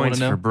others easy y'all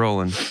points wanna for know?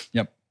 Brolin.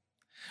 Yep.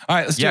 All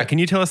right, let's do it. Can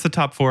you tell us the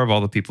top 4 of all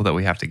the people that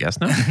we have to guess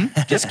now?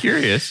 Just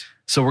curious.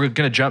 So we're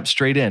going to jump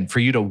straight in. For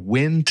you to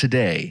win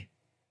today,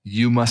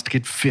 you must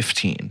get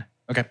 15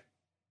 Okay.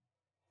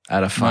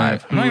 out of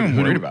 5. I'm not even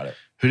worried about it.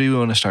 Who do you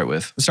want to start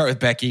with? Let's start with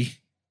Becky.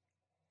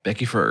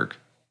 Becky Ferg.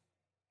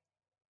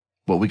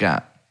 What we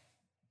got?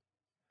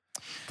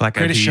 Black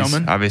Eyed Greatest Peas,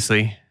 Showman.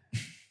 obviously.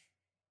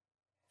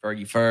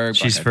 Fergie Ferg.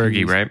 She's Black Eyed Fergie,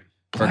 Peas, right?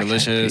 Black Eyed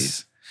Fergalicious.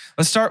 Peas.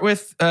 Let's start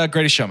with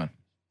Greatest Showman.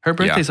 Her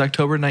birthday's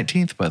October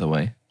 19th, by the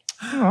way.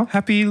 Oh,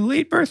 happy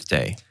late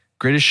birthday.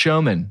 Greatest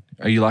Showman.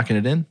 Are you locking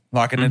it in?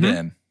 Locking it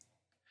in.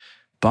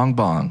 Bong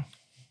Bong.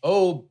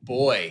 Oh,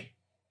 boy.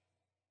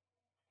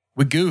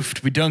 We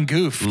goofed. We done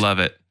goofed. Love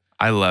it.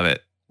 I love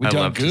it. We I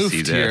done love to see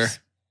goofed this. here.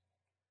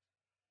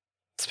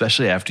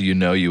 Especially after you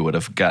know you would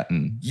have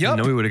gotten. Yep. I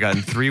know we would have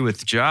gotten 3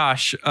 with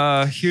Josh.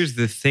 Here's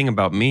the thing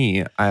about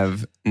me.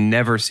 I've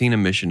never seen a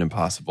Mission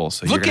Impossible,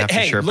 so you're going to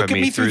have to Sherpa look at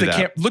me through the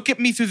that. Look at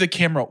me through the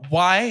camera.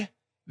 Why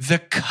the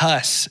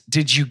cuss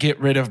did you get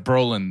rid of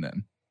Brolin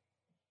then?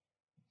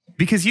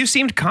 Because you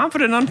seemed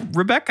confident on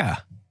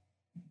Rebecca.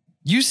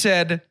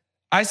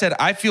 I said,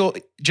 I feel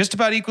just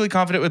about equally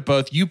confident with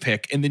both. You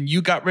pick, and then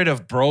you got rid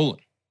of Brolin.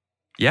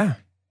 Yeah.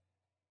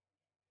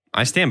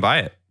 I stand by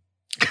it.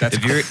 That's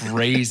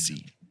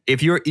crazy.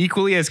 If you're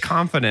equally as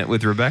confident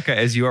with Rebecca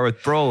as you are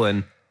with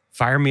Brolin,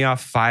 fire me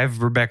off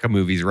 5 Rebecca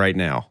movies right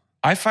now.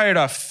 I fired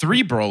off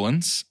 3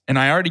 Brolins, and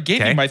I already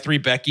gave you my 3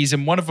 Beckys,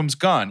 and one of them's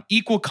gone.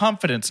 Equal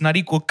confidence, not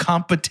equal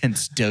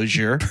competence,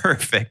 Dozier.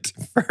 Perfect.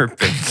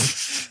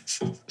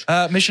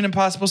 Mission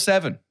Impossible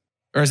 7.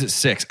 Or is it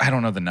 6? I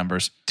don't know the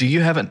numbers. Do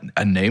you have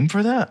a name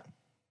for that?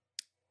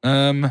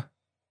 The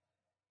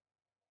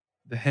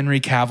Henry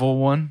Cavill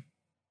one.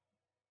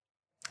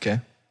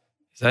 Okay.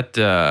 Is that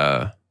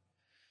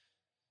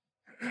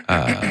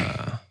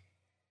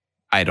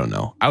I don't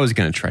know. I was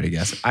gonna try to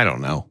guess. I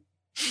don't know.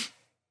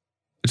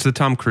 It's the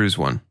Tom Cruise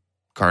one,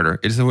 Carter.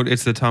 It's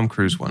the Tom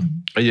Cruise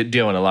one. Do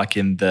you want to lock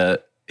in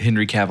the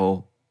Henry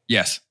Cavill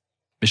Yes.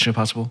 Mission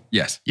Impossible?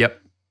 Yes.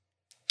 Yep.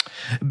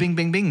 Bing,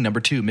 bing, bing. Number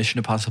 2, Mission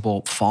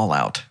Impossible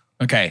Fallout.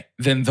 Okay.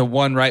 Then the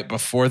one right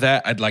before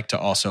that, I'd like to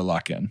also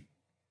lock in.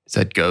 Is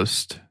that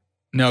Ghost?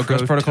 No,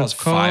 Ghost Protocol is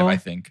 5, I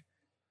think.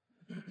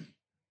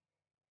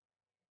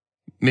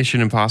 Mission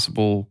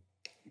Impossible.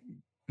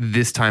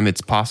 This time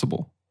it's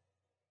possible.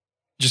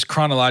 Just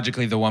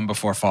chronologically, the one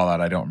before Fallout,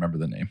 I don't remember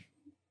the name.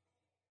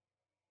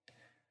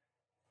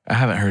 I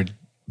haven't heard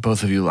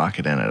both of you lock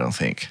it in, I don't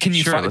think. Can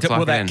you? Sure, let's lock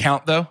will it that in.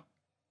 count though?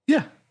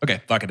 Yeah.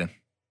 Okay, lock it in.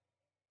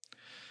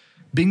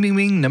 Bing, bing,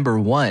 bing. Number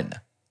 1,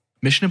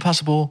 Mission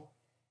Impossible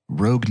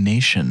Rogue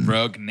Nation.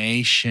 Rogue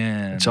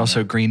Nation. It's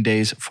also Green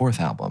Day's 4th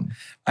album.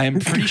 I am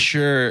pretty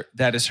sure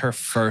that is her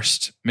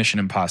first Mission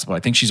Impossible. I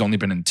think she's only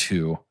been in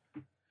 2.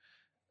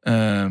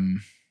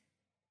 One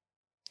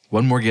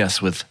more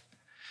guess with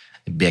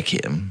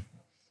Beckham.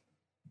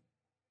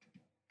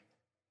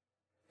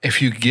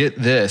 If you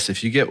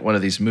get one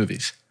of these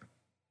movies,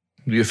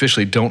 you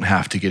officially don't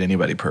have to get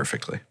anybody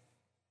perfectly.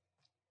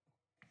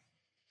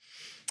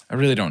 I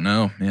really don't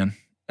know, man.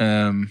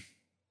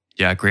 You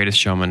Yeah, Greatest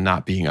Showman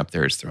not being up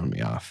there has thrown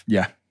me off.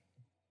 Yeah.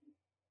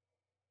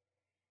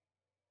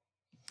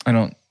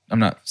 I'm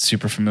not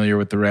super familiar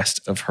with the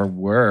rest of her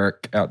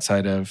work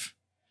outside of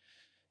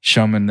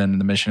Showman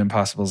and the Mission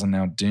Impossibles and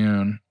now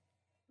Dune.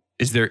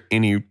 Is there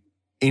any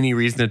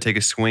reason to take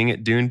a swing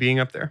at Dune being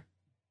up there?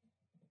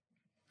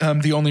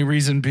 The only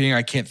reason being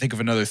I can't think of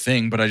another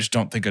thing, but I just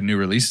don't think a new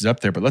release is up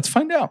there. But let's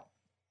find out.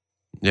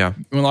 Yeah.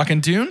 You want to lock in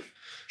Dune?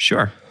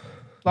 Sure.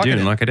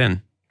 Dune, lock it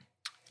in.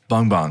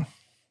 Bong bong.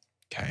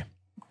 Okay.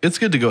 It's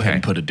good to go ahead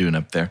and put a Dune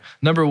up there.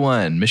 Number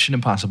 1, Mission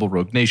Impossible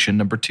Rogue Nation.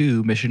 Number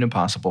 2, Mission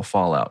Impossible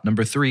Fallout.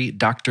 Number 3,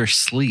 Dr.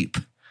 Sleep.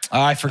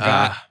 Oh, I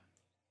forgot.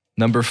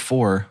 Number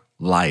 4,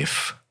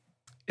 Life.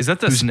 Is that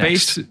the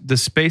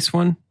space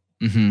one?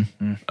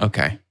 Mm-hmm.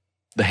 Okay.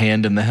 The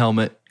hand in the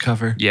helmet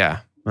cover. Yeah.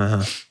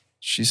 Uh-huh.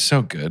 She's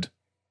so good.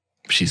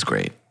 She's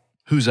great.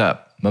 Who's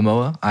up?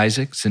 Momoa,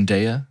 Isaac,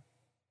 Zendaya,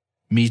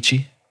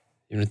 Michi.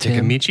 You want to take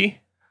a Michi?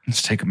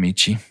 Let's take a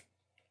Michi.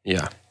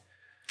 Yeah.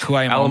 Who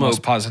I am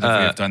almost positive we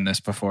have done this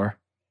before.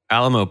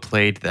 Alamo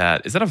played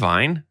that. Is that a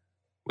Vine?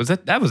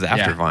 That was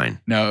after Vine.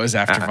 No, it was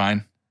after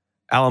Vine.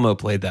 Alamo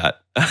played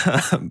that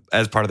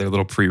as part of their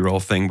little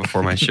pre-roll thing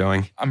before my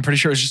showing. I'm pretty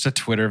sure it was just a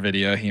Twitter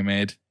video he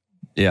made.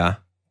 Yeah.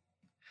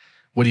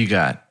 What do you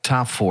got?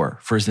 Top 4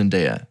 for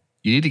Zendaya.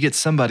 You need to get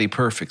somebody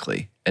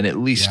perfectly, and at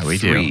least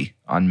 3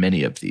 on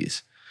many of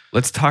these.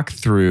 Let's talk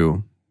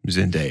through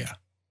Zendaya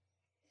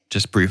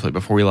just briefly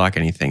before we lock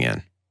anything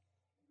in.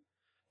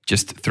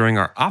 Just throwing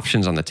our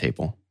options on the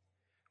table.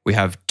 We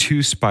have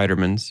 2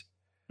 Spider-Mans.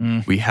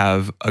 We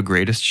have a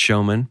Greatest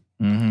Showman.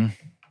 Mm-hmm.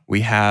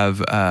 We have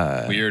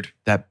Weird.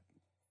 that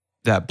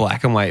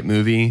black and white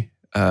movie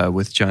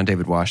with John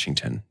David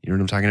Washington. You know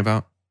what I'm talking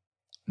about?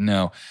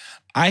 No.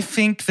 I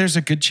think there's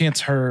a good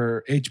chance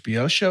her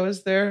HBO show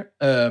is there.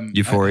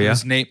 Euphoria?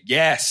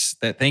 Yes.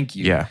 Thank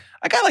you. Yeah.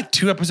 I got like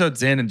 2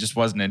 episodes in and just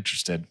wasn't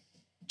interested.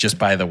 Just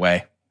by the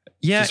way.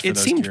 Yeah, it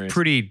seemed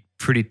pretty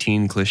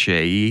teen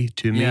cliche-y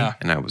to me,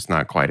 and I was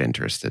not quite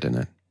interested in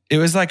it. It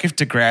was like if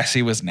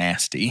Degrassi was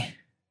nasty.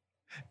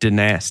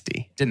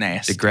 Denasty.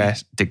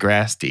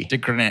 Degrassi.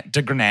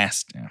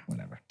 Yeah,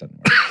 whatever. Doesn't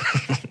work.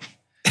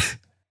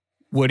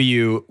 What do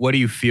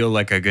you feel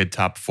like a good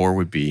top 4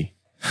 would be?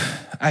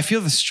 I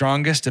feel the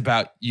strongest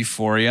about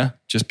Euphoria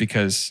just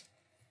because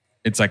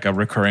it's like a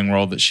recurring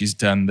role that she's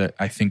done that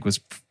I think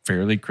was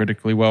fairly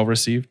critically well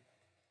received.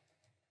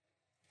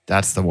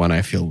 That's the one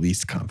I feel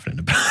least confident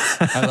about.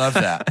 I love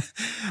that.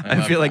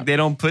 I feel like they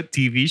don't put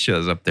TV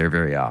shows up there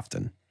very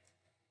often.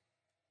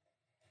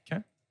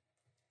 Okay.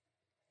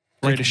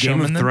 Like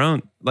Game of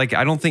Thrones. Like,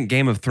 I don't think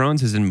Game of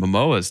Thrones is in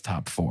Momoa's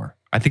top 4.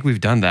 I think we've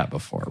done that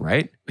before,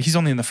 right? He's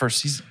only in the first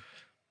season.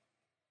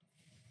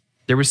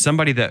 There was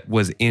somebody that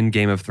was in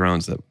Game of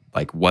Thrones that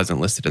like wasn't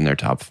listed in their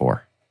top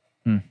 4.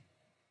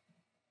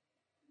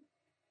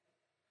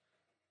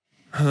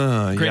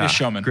 Greatest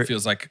Showman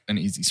feels like an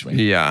easy swing.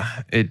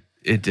 Yeah,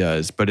 it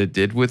does, but it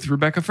did with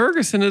Rebecca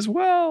Ferguson as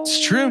well.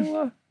 It's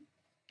true.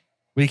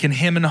 We can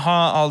hem and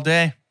haw all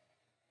day.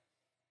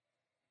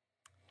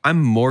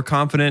 I'm more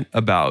confident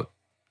about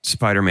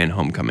Spider-Man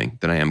Homecoming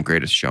than I am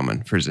Greatest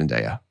Showman for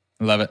Zendaya.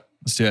 I love it.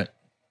 Let's do it.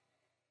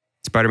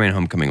 Spider-Man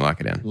Homecoming,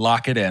 lock it in.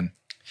 Lock it in.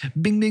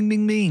 Bing, bing,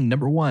 bing, bing.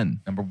 Number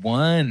 1. Number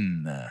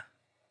 1.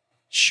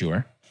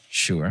 Sure.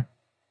 Do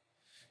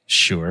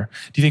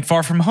you think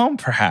Far From Home,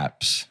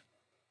 perhaps?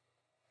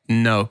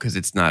 No, because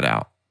it's not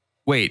out.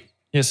 Wait.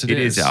 Yes, it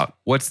is out.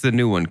 What's the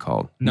new one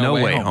called? No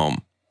Way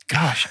Home.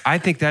 Gosh, I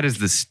think that is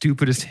the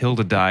stupidest hill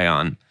to die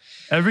on.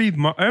 Every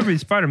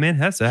Spider-Man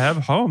has to have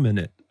home in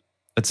it.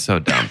 That's so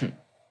dumb.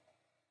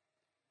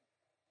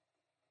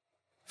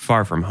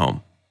 Far From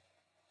Home.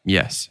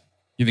 Yes.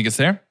 You think it's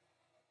there?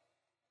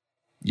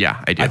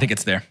 Yeah, I do. I think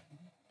it's there.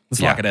 Let's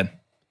lock it in.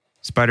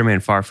 Spider-Man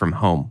Far From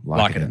Home.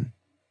 Lock it in.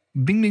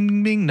 Bing, bing,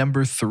 bing, bing.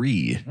 Number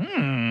 3.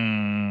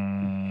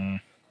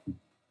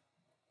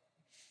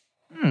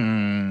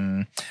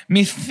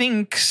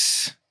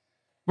 Methinks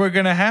we're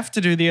going to have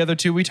to do the other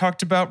 2 we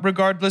talked about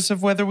regardless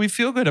of whether we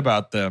feel good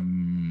about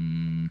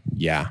them.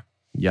 Yeah.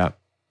 Yep.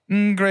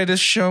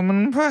 Greatest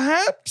Showman,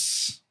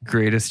 perhaps?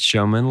 Greatest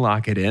Showman,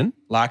 lock it in.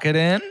 Lock it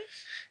in.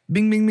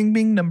 Bing, bing, bing,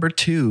 bing. Number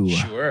 2.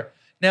 Sure.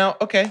 Now,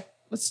 okay,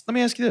 let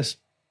me ask you this.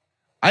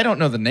 I don't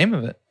know the name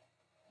of it,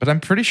 but I'm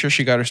pretty sure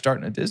she got her start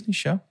in a Disney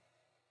show.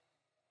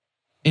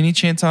 Any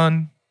chance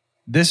on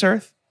this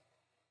earth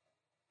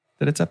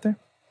that it's up there?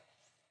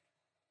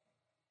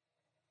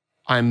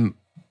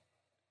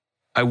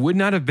 I would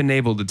not have been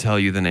able to tell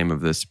you the name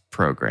of this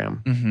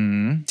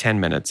program 10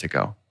 minutes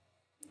ago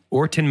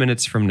or 10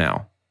 minutes from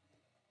now.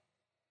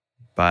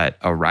 But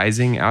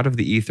Arising Out of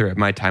the Ether at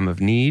My Time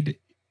of Need,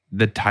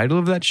 the title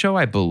of that show,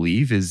 I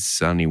believe, is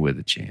Sunny with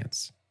a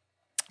Chance.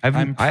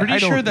 I'm pretty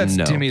sure that's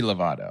know. Demi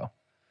Lovato.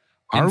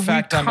 In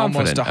fact, I'm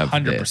almost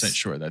 100%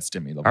 sure that's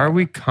Demi Lovato. Are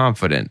we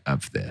confident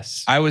of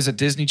this? I was a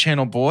Disney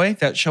Channel boy.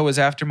 That show was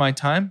after my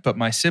time, but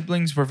my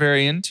siblings were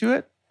very into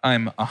it.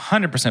 I'm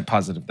 100%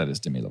 positive that is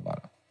Demi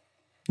Lovato.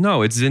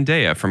 No, it's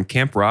Zendaya from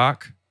Camp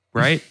Rock,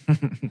 right?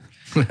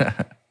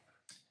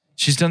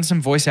 She's done some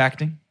voice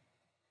acting.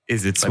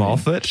 Is it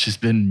Smallfoot? She's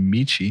been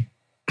Michi.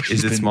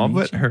 Is it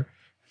Smallfoot? Her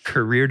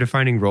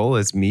career-defining role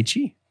as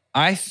Michi?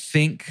 I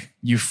think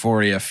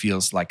Euphoria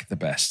feels like the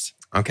best.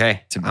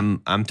 Okay,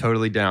 I'm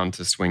totally down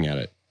to swing at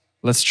it.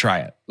 Let's try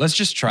it. Let's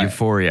just try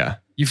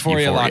Euphoria.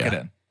 Euphoria, lock it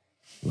in.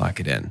 Lock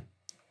it in.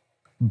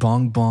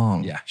 Bong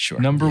Bong. Yeah, sure.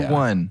 Number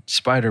 1,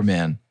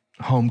 Spider-Man.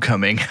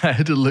 Homecoming. I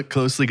had to look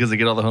closely because I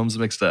get all the homes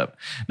mixed up.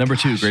 Number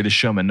 2, Greatest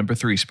Showman. Number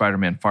 3,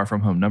 Spider-Man Far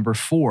From Home. Number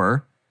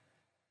 4,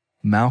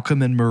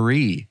 Malcolm and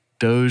Marie.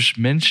 Doge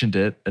mentioned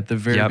it at the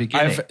very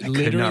beginning. I've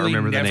literally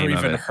never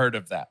even heard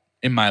of that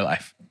in my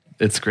life.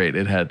 It's great.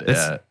 It had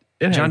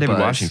John David buzz.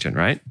 Washington,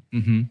 right?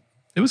 Mm-hmm.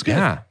 It was good.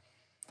 Yeah.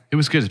 It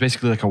was good. It's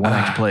basically like a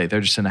one-act play.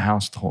 They're just in a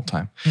house the whole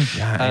time.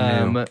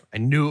 Yeah, I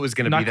knew it was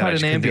going to be that. Not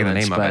quite an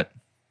ambulance, but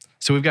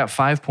so we've got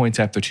 5 points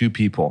after 2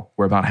 people.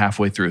 We're about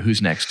halfway through.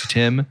 Who's next?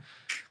 Tim,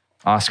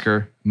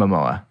 Oscar,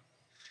 Momoa.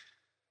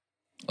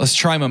 Let's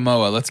try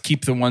Momoa. Let's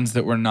keep the ones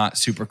that we're not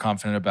super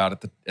confident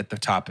about at the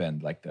top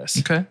end like this.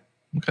 Okay.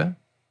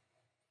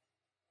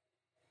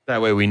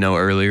 That way we know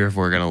earlier if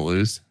we're going to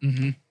lose.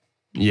 Mm-hmm.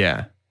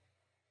 Yeah.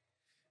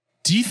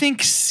 Do you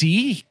think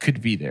C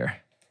could be there?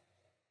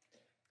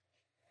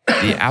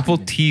 The Apple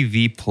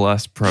TV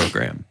Plus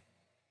program.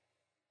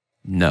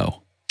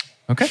 No.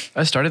 Okay.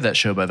 I started that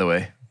show, by the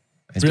way.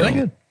 It's Really?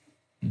 good.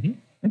 Mm-hmm.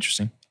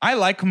 Interesting. I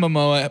like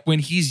Momoa when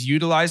he's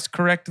utilized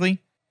correctly.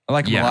 I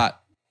like him a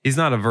lot. He's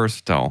not a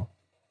versatile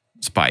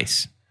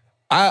spice.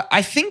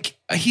 I think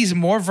he's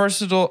more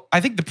versatile.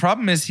 I think the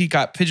problem is he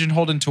got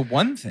pigeonholed into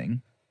one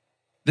thing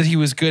that he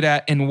was good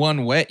at in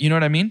one way. You know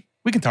what I mean?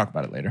 We can talk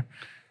about it later.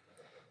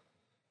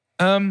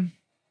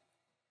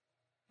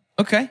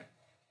 Okay.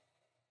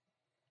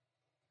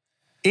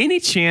 Any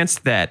chance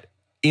that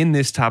in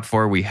this top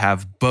 4 we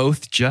have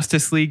both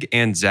Justice League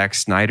and Zack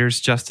Snyder's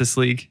Justice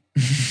League?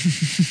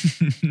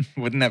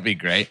 Wouldn't that be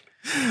great?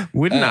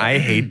 Wouldn't I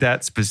hate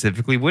that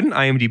specifically? Wouldn't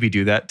IMDb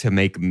do that to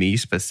make me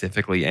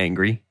specifically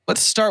angry?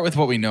 Let's start with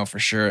what we know for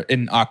sure.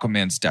 And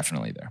Aquaman's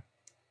definitely there.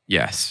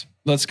 Yes.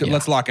 Let's go. Yeah.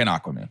 Let's lock in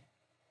Aquaman.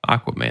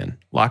 Aquaman.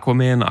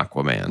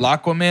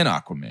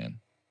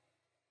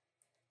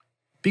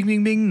 Bing,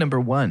 bing, bing. Number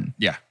 1.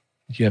 Yeah.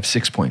 You have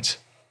 6 points.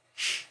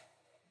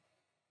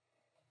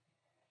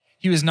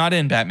 He was not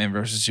in Batman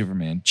versus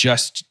Superman.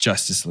 Just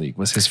Justice League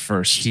was his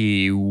first.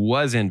 He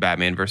was in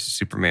Batman versus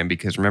Superman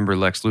because remember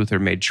Lex Luthor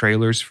made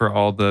trailers for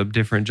all the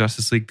different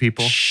Justice League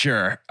people?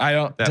 Sure. I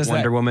don't. That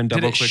Wonder Woman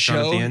double clicked on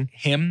at the end.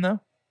 Him though?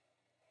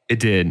 It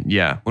did,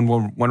 yeah. When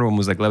Wonder Woman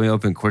was like, let me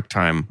open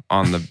QuickTime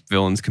on the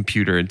villain's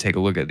computer and take a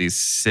look at these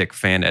sick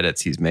fan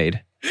edits he's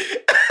made.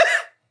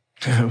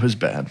 It was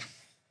bad.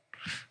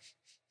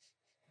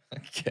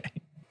 Okay.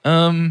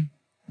 I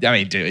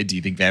mean, do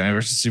you think Batman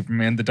versus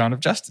Superman: The Dawn of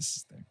Justice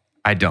is there?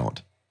 I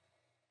don't.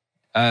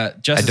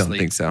 Justice I don't League.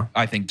 think so.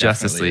 I think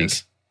Justice League.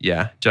 Is.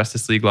 Yeah,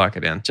 Justice League, lock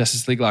it in.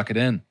 Justice League, lock it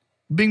in.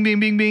 Bing,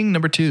 bing, bing, bing.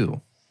 Number 2.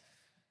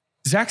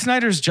 Zack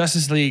Snyder's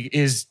Justice League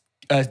is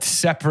a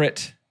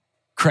separate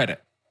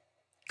credit.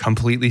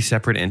 Completely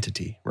separate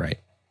entity, right?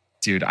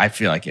 Dude, I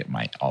feel like it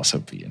might also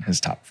be in his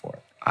top 4.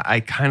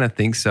 I kind of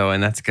think so,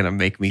 and that's going to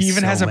make me He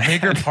even so has a mad.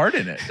 bigger part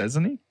in it,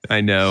 doesn't he?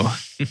 I know.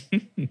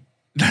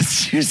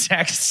 That's your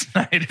Zack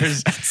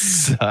Snyder's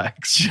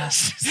Sucks.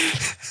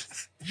 Justice.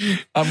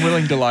 I'm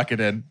willing to lock it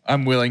in.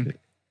 I'm willing.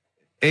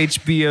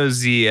 HBO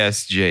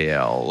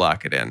ZSJL,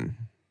 lock it in.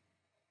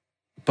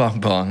 Bong,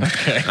 bong.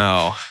 Okay.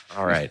 Oh,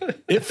 all right.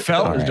 It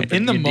felt, All right.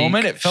 in the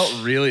moment, it felt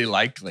really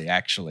likely,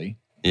 actually.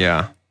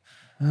 Yeah.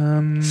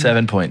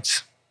 7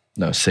 points.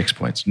 No, 6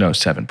 points. No,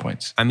 7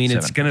 points. I mean, 7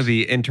 it's going to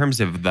be, in terms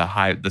of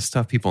the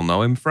stuff people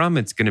know him from,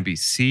 it's going to be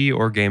C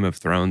or Game of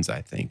Thrones,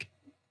 I think.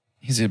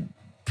 He's a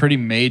pretty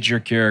major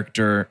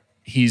character.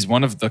 He's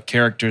one of the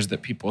characters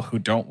that people who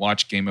don't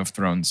watch Game of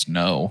Thrones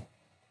know.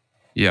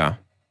 Yeah.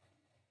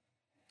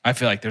 I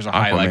feel like there's a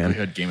high Aquaman.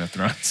 likelihood Game of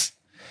Thrones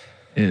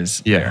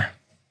is there.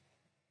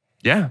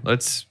 Yeah,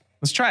 let's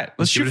try it.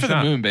 Let's give shoot it a for the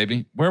shot. moon,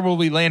 baby. Where will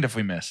we land if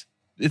we miss?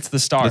 It's the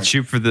stars. Let's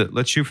shoot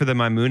for the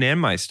my moon and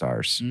my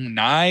stars.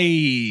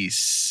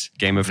 Nice.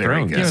 Game of Very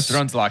Thrones. good. Game of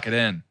Thrones, lock it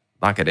in.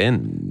 Lock it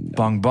in.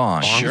 Bong,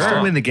 bong. Sure. You can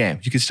still win the game.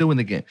 You can still win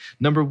the game.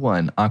 Number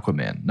 1,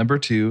 Aquaman. Number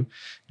 2,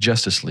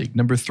 Justice League.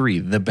 Number 3,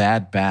 The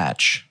Bad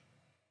Batch.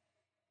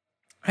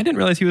 I didn't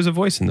realize he was a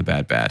voice in the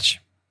Bad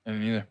Batch. I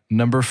didn't either.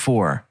 Number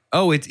 4,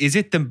 Oh, is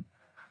it the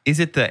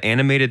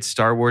animated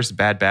Star Wars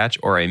Bad Batch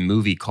or a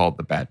movie called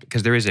The Bad?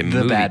 Because there is a The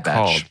movie Bad Batch.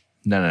 called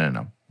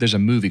No. There's a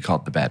movie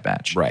called The Bad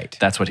Batch. Right.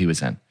 That's what he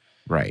was in.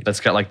 right. That's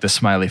got like the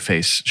smiley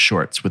face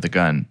shorts with a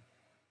gun.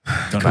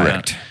 Don't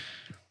correct.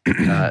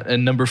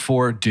 And number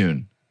 4,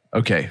 Dune.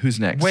 Okay, who's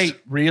next? Wait,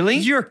 really?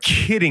 You're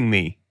kidding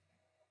me.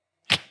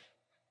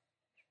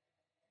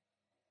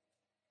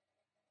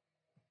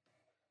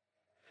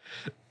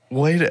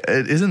 Wait,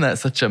 isn't that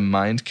such a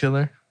mind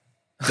killer?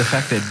 The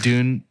fact that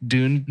Dune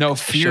No,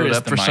 fear showed is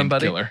up the for mind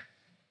somebody. killer.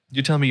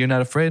 You tell me you're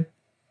not afraid?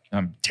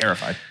 I'm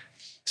terrified.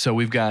 So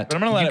we've got. But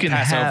I'm going to let you it can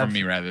pass have- over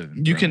me rather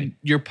than You through can me.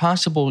 your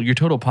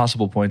total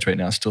possible points right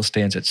now still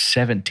stands at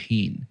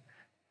 17.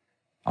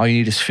 All you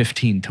need is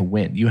 15 to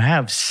win. You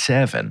have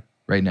 7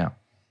 right now.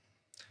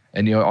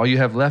 And all you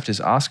have left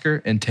is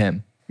Oscar and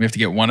Tim. We have to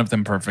get one of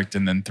them perfect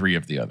and then 3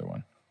 of the other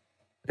one.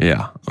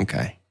 Yeah.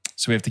 Okay.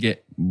 So we have to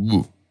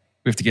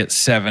get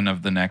 7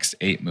 of the next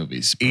 8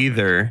 movies.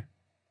 Either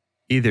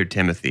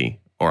Timothy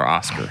or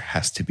Oscar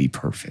has to be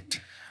perfect.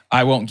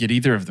 I won't get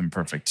either of them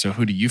perfect. So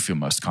who do you feel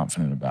most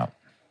confident about?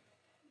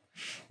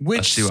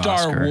 Which Star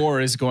Oscar.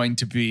 War is going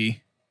to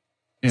be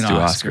in Let's do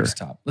Oscar's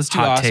Oscar. top? Let's do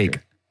Hot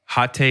Oscar.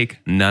 Hot take.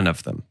 None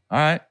of them. All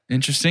right.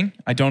 Interesting.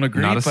 I don't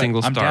agree. Not a but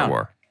single I'm Star down.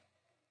 War.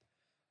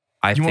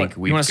 You want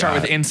to start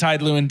with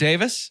Inside Llewyn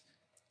Davis?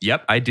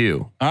 Yep, I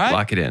do. All right.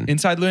 Lock it in.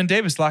 Inside Llewyn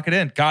Davis, lock it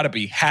in. Gotta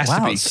be. Has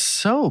to be.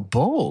 So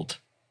bold.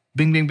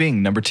 Bing, bing,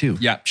 bing. Number 2.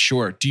 Yeah,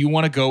 sure. Do you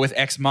want to go with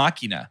Ex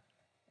Machina?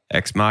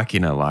 Ex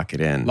Machina, lock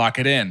it in. Lock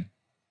it in.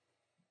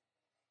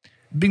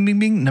 Bing, bing,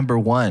 bing. Number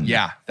 1.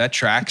 Yeah, that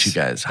tracks. You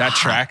guys. That hot.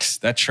 tracks.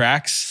 That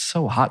tracks.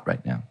 So hot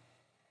right now.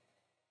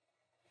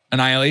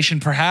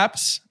 Annihilation,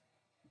 perhaps?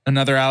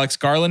 Another Alex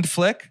Garland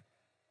flick?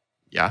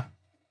 Yeah,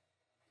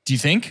 Do you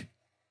think?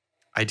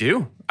 I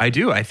do.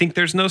 I think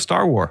there's no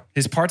Star War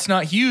His part's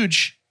not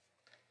huge.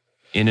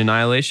 in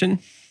Annihilation.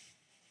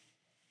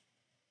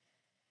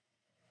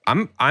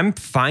 I'm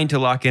fine to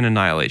lock in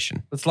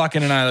Annihilation. Let's lock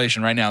in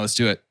Annihilation right now. Let's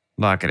do it.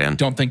 Lock it in.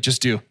 Don't think,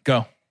 just do.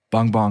 Go.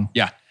 Bong, bong.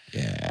 Yeah.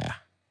 Yeah.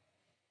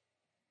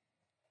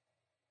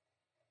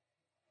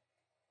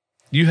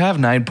 You have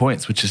 9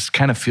 points, which is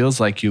kind of feels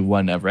like you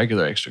won a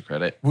regular extra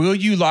credit. Will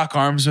you lock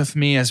arms with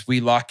me as we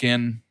lock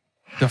in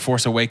The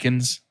Force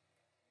Awakens?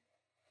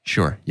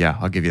 Sure. Yeah,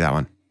 I'll give you that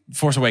one.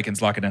 Force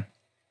Awakens, lock it in.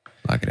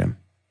 Lock it in.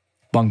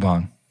 Bong,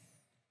 bong.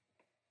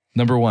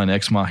 Number 1,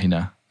 Ex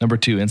Machina. Number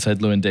 2, Inside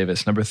Llewyn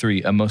Davis. Number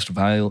 3, A Most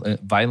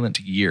Violent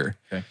Year.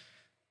 Okay.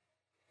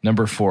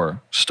 Number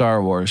 4,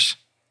 Star Wars,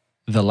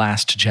 The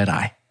Last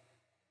Jedi.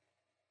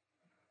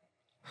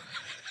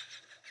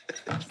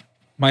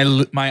 My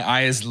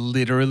eye is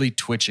literally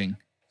twitching.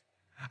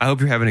 I hope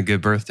you're having a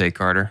good birthday,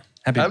 Carter.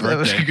 Happy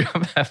birthday.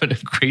 I'm having a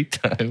great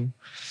time.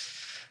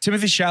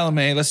 Timothy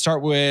Chalamet, let's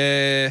start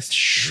with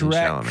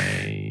Shrek.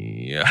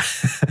 Chalamet. Yeah.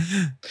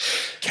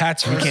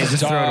 Cats We versus can't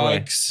just throw it away.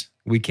 dogs.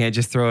 We can't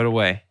just throw it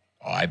away.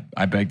 Oh,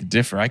 I beg to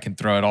differ. I can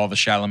throw it all the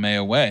Chalamet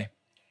away.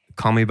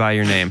 Call me by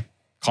your name.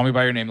 Call me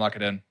by your name, lock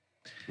it in.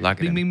 Lock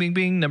it Bing, in. bing, bing,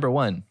 bing. Number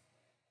 1,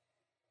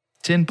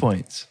 10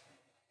 points.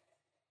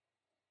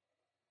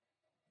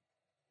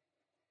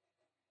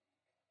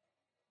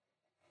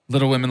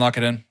 Little Women, lock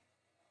it in.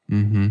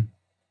 Mm-hmm.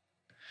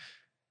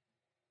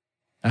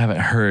 I haven't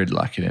heard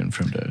Lock It In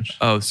from Doge.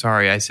 Oh,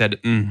 sorry. I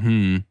said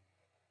mm-hmm.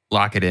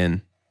 Lock it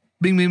in.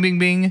 Bing, bing, bing,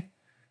 bing.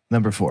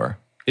 Number 4.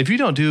 If you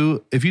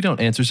don't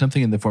answer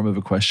something in the form of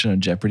a question on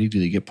Jeopardy, do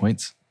they get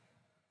points?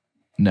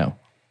 No.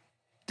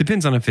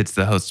 Depends on if it's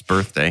the host's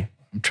birthday.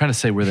 I'm trying to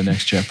say we're the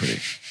next Jeopardy.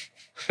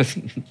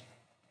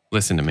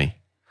 Listen to me.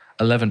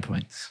 11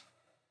 points.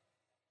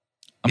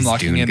 I'm Is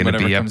locking Dune in gonna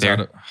whatever be up comes there? out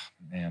of. Oh,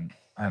 man,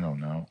 I don't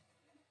know.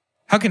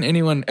 How can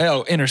anyone?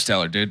 Oh,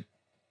 Interstellar, dude.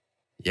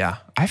 Yeah.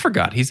 I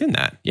forgot. He's in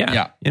that. Yeah.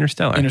 Yeah.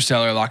 Interstellar.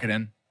 Interstellar, lock it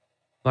in.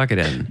 Lock it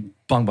in.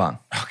 Bong, bong.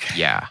 Okay.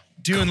 Yeah.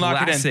 Dune, lock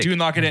it in. Classic. Dune,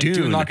 lock it in. Dune,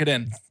 Dune. lock it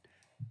in.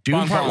 Dune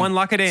Bong, Part bong. 1,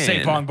 lock it in.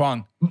 Say bong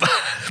bong.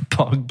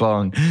 Bong,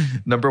 bong.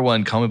 Number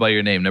 1, Call Me By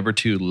Your Name. Number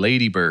 2,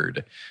 Lady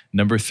Bird.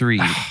 Number 3,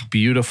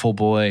 Beautiful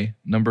Boy.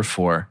 Number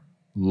 4,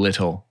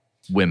 Little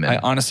Women. I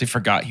honestly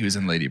forgot he was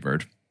in Lady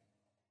Bird.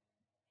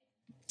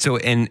 So,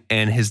 and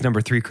his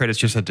number 3 credit's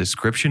just a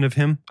description of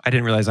him. I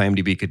didn't realize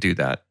IMDb could do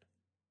that.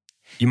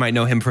 You might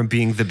know him from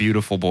being the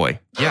beautiful boy.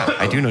 Yeah,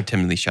 I do know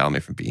Timothy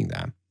Chalamet from being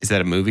that. Is that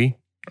a movie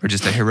or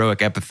just a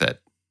heroic epithet?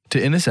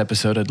 To end this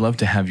episode, I'd love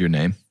to have your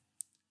name.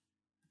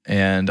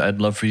 And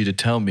I'd love for you to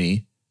tell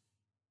me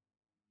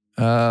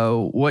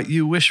what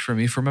you wish for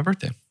me for my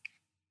birthday.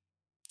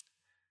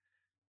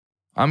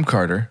 I'm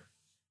Carter.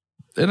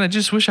 And I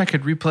just wish I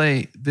could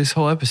replay this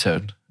whole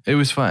episode. It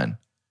was fun.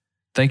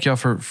 Thank y'all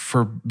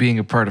for being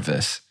a part of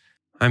this.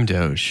 I'm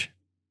Doge.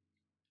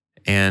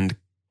 And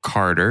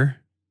Carter,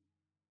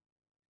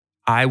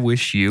 I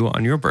wish you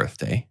on your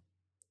birthday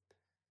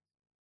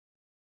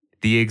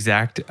the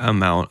exact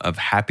amount of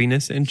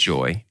happiness and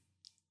joy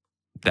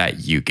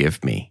that you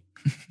give me.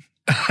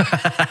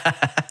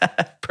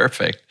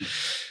 Perfect.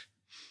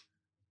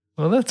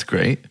 Well, that's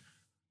great.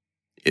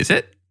 Is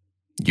it?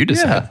 You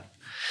decide.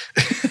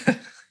 Yeah.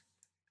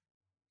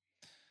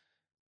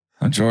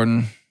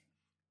 Jordan,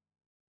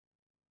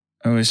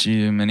 I wish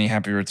you many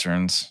happy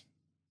returns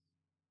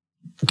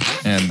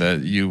and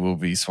that you will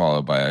be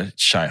swallowed by a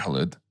Shai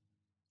Hulud.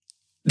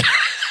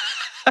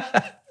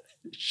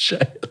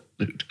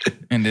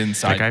 And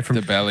inside guy from-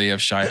 the belly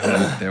of Shai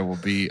Hulud, there will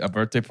be a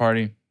birthday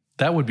party.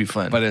 That would be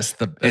fun. But It's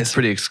it's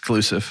pretty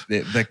exclusive.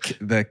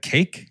 the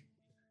cake.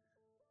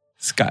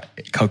 It's got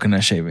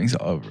coconut shavings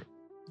all over it.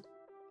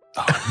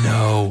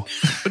 No.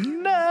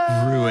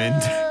 No.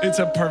 Ruined. It's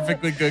a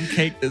perfectly good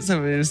cake that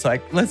somebody was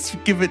like, let's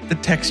give it the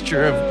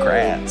texture of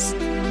grass.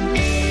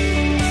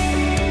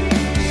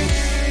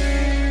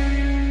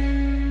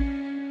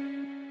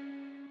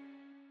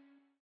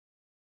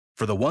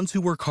 For the ones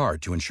who work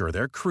hard to ensure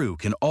their crew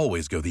can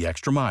always go the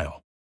extra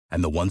mile,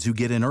 and the ones who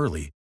get in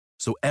early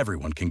so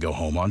everyone can go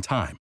home on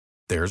time.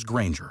 There's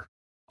Grainger,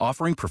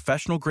 offering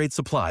professional-grade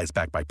supplies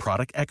backed by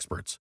product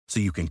experts so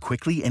you can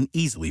quickly and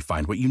easily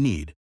find what you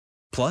need.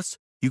 Plus,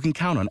 you can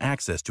count on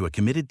access to a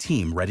committed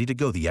team ready to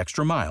go the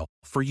extra mile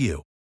for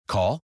you.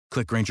 Call,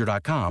 click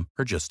Grainger.com,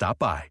 or just stop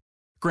by.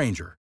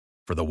 Grainger,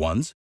 for the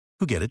ones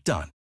who get it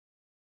done.